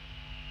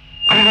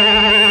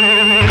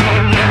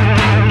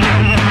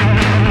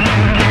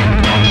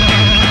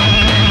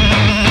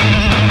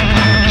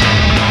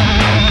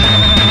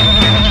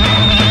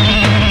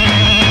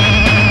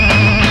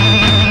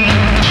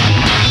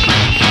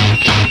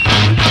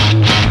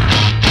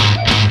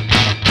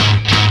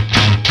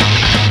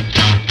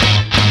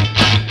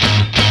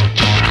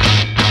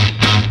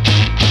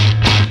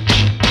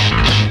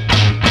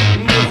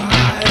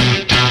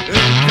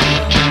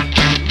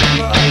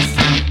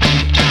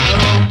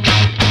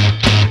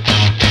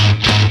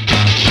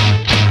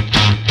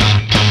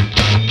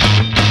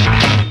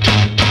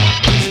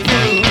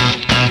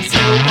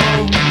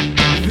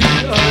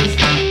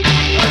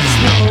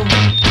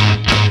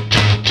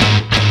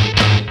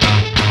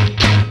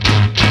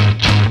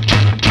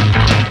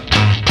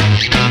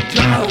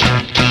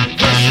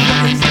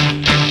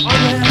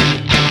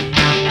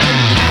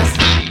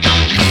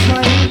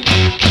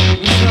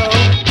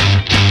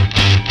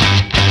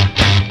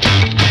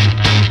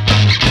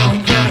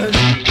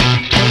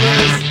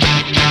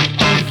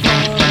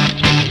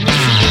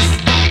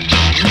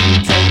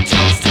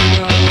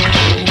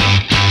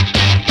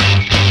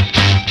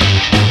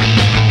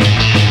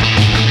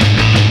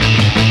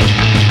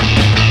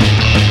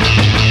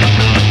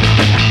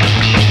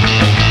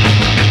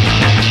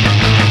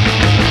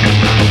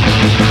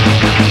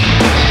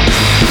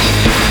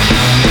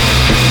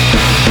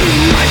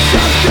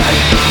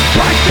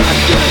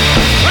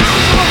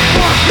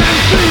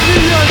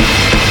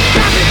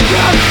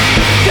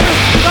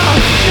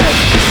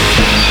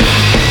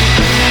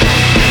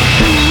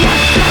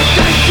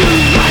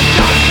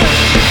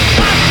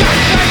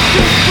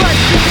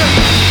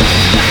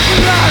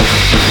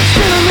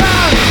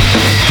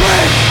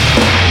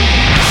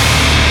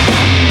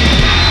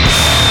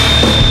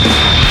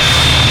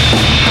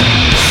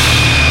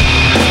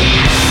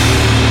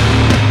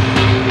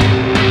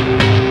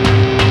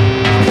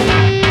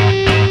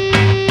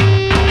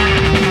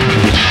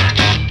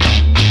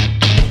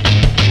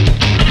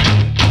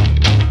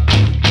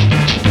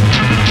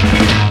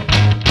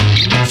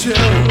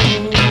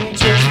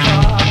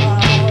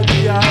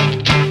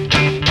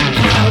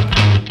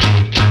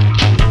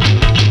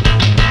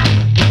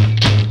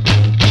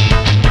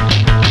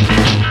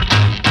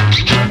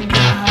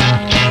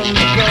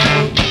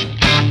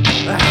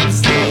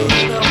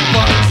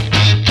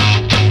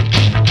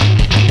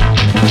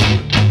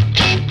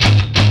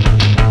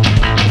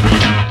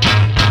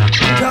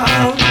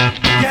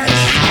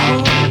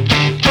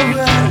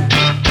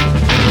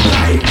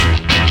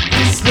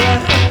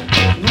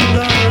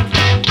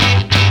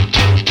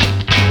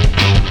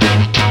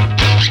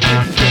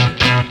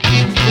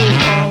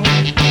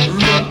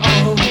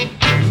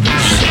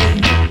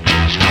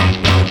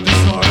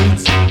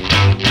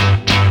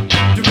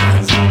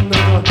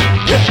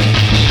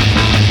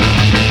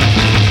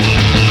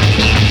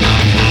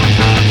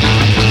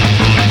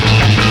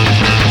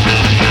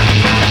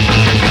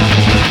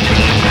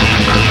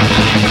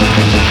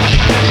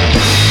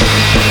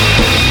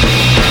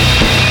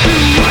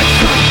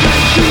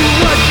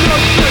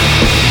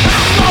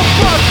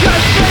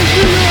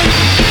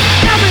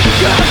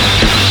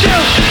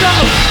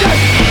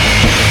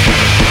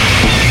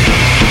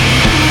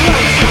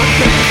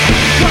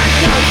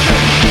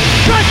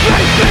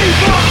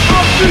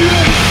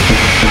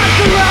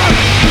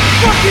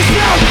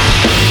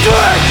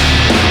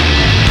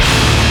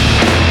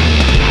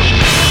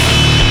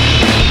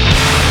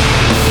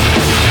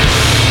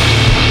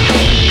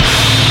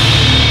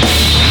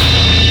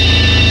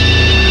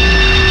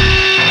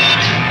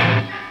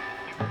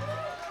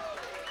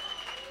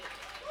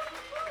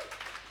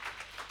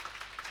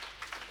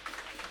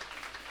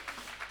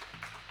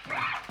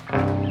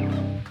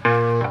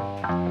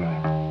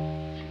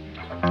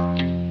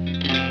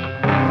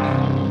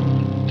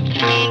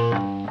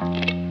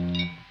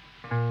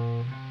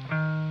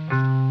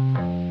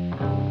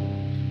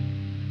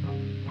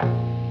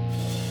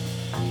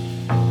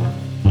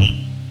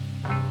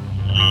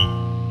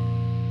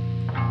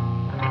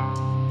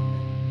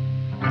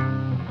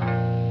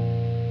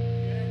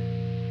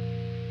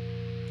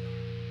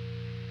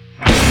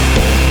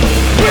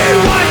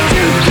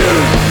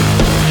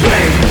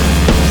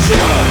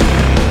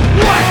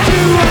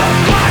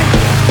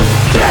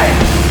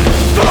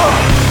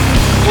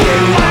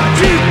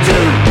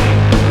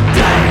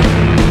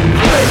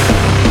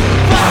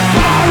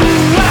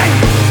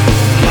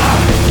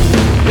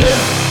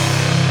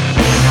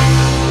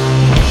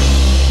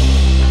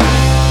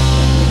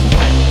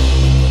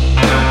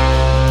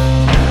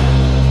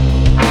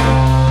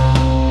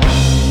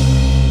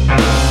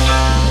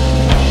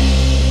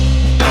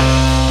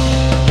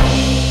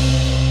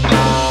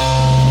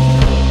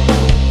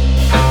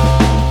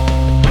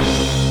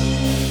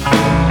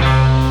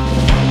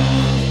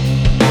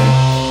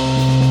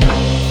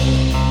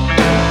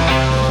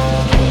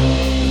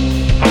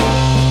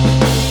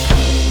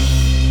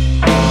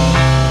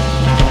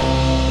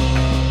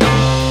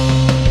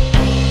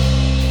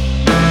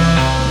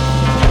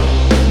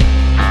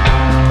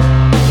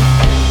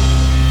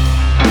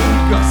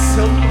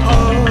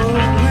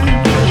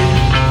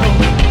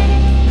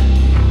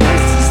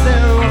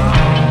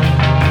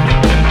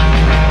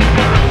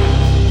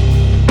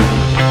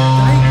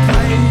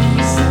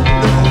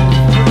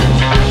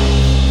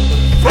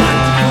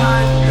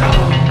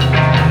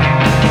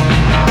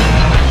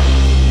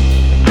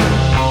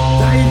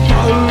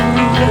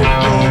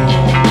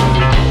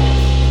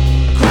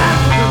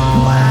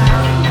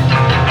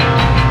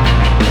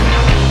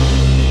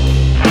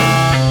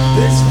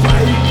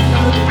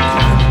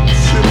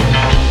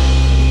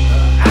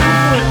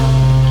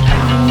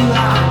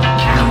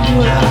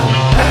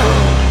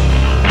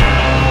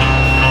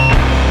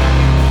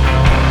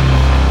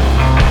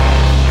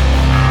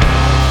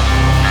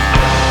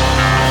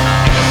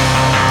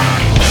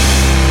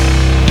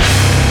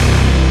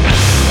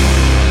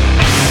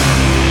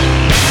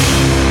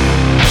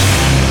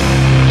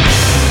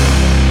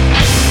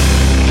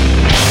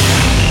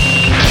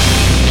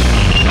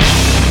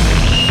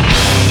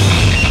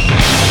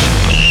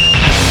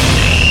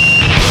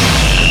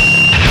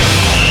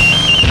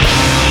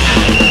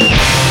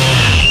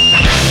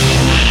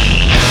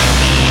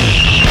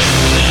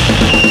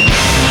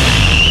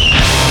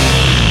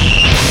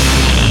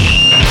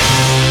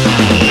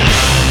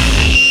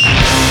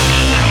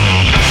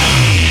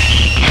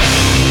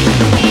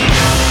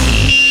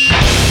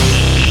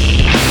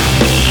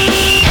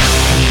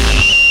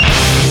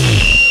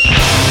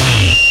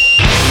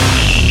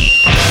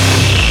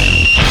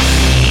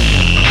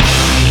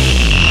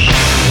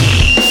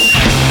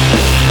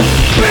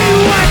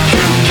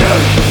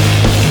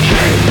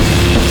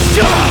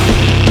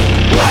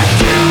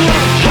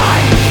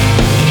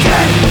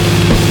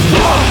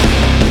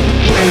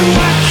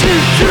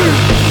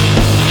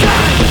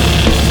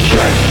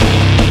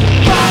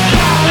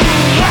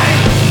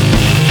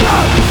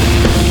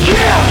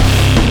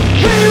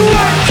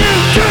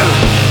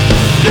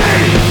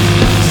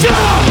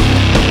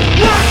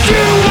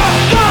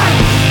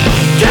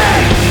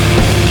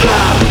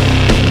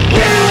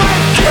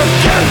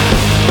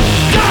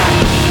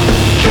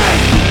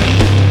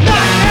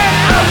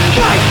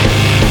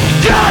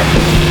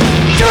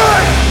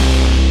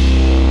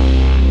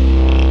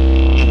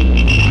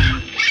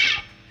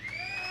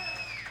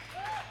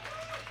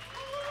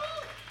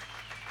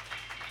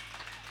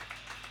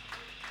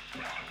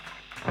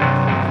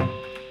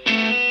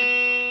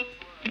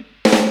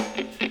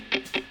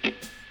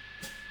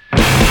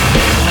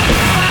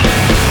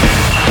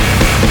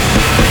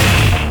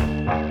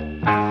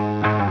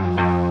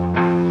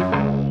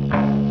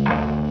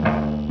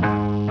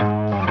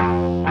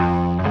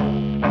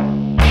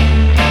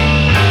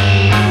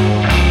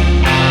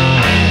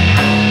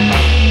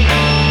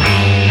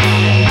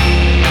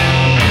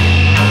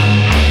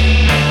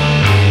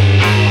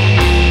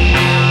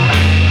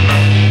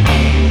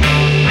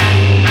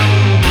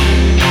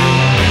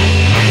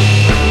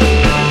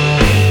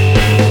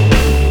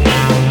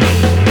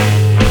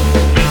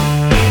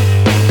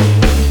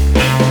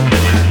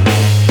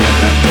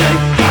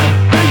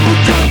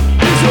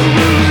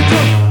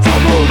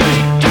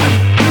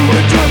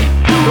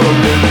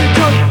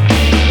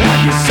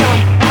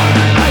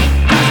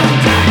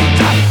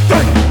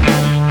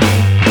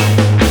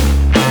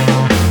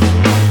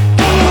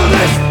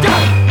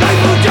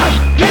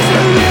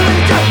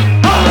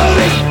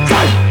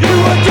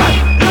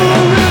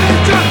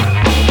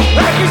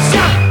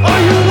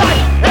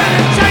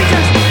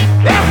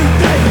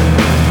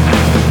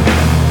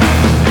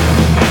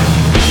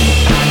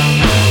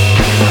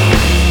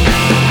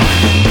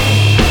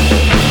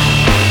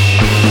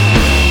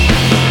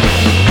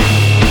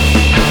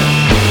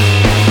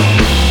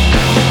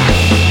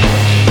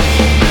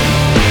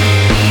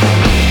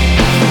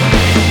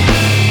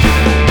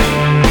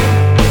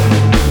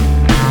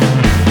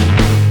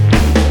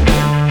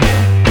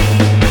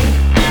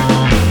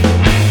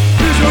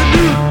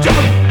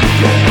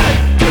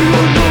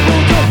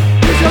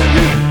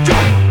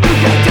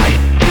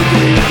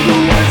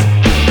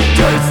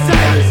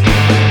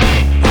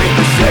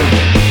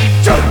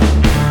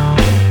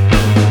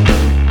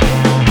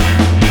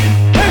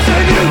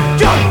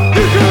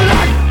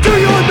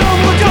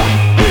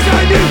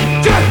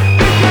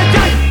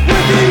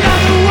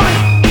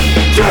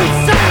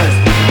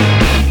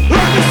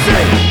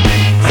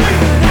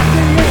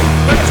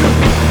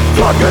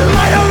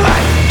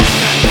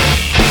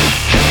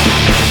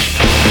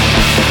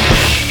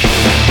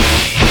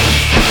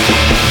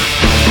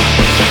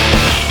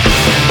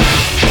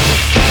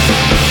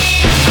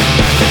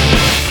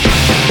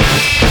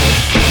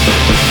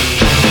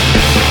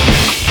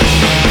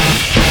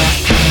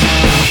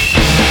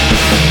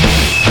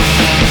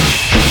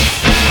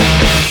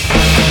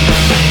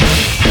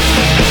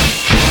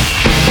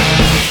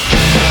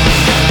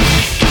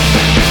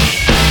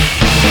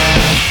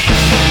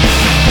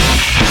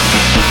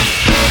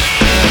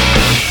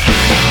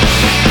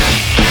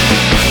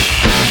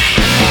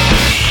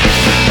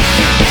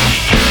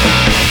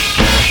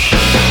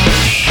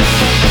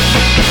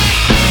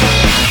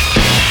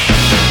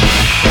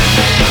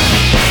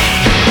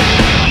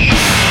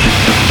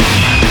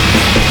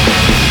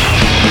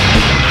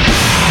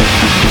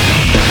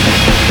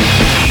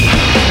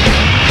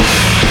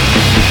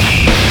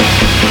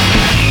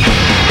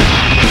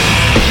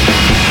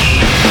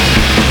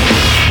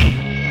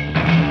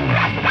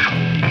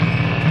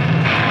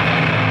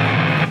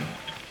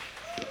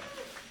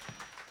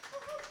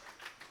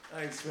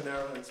 Thanks for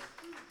Narrowlands.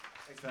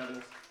 Thanks for having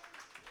us.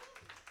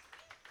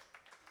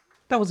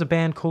 That was a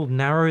band called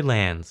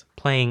Narrowlands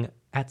playing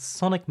at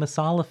Sonic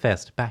Masala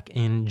Fest back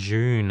in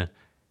June.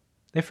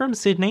 They're from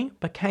Sydney,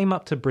 but came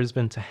up to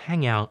Brisbane to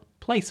hang out,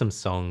 play some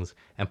songs,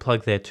 and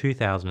plug their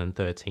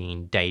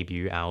 2013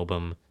 debut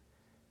album.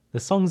 The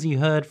songs you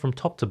heard from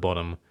top to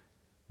bottom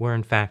were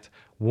in fact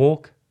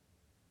Walk,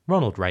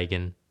 Ronald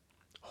Reagan,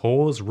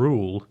 Whores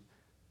Rule,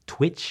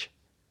 Twitch,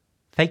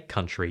 Fake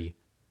Country,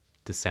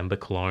 December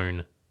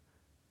Clone.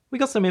 We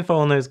got some info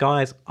on those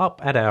guys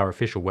up at our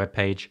official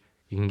webpage.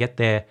 You can get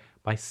there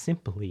by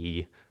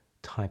simply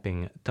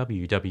typing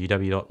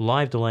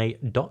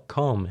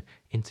www.livedelay.com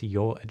into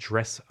your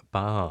address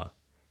bar.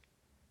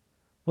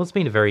 Well, it's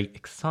been a very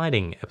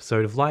exciting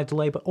episode of Live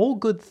Delay, but all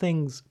good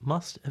things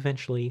must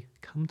eventually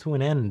come to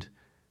an end.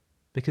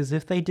 Because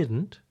if they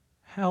didn't,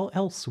 how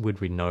else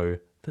would we know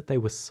that they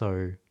were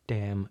so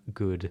damn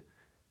good?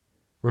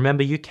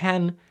 Remember, you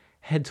can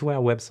head to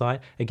our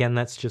website. Again,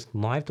 that's just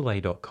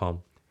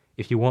livedelay.com.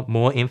 If you want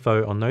more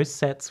info on those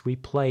sets we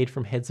played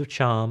from Heads of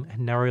Charm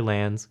and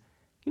Narrowlands,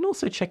 you can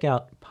also check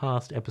out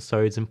past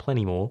episodes and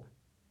plenty more.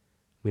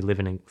 We live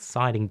in an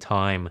exciting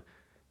time.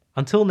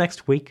 Until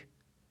next week,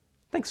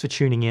 thanks for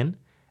tuning in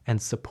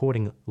and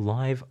supporting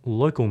live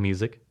local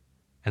music.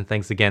 And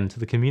thanks again to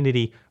the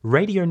Community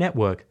Radio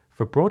Network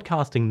for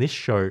broadcasting this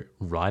show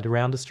right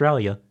around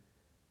Australia.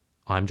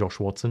 I'm Josh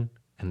Watson,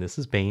 and this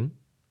has been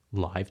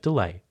Live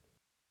Delay.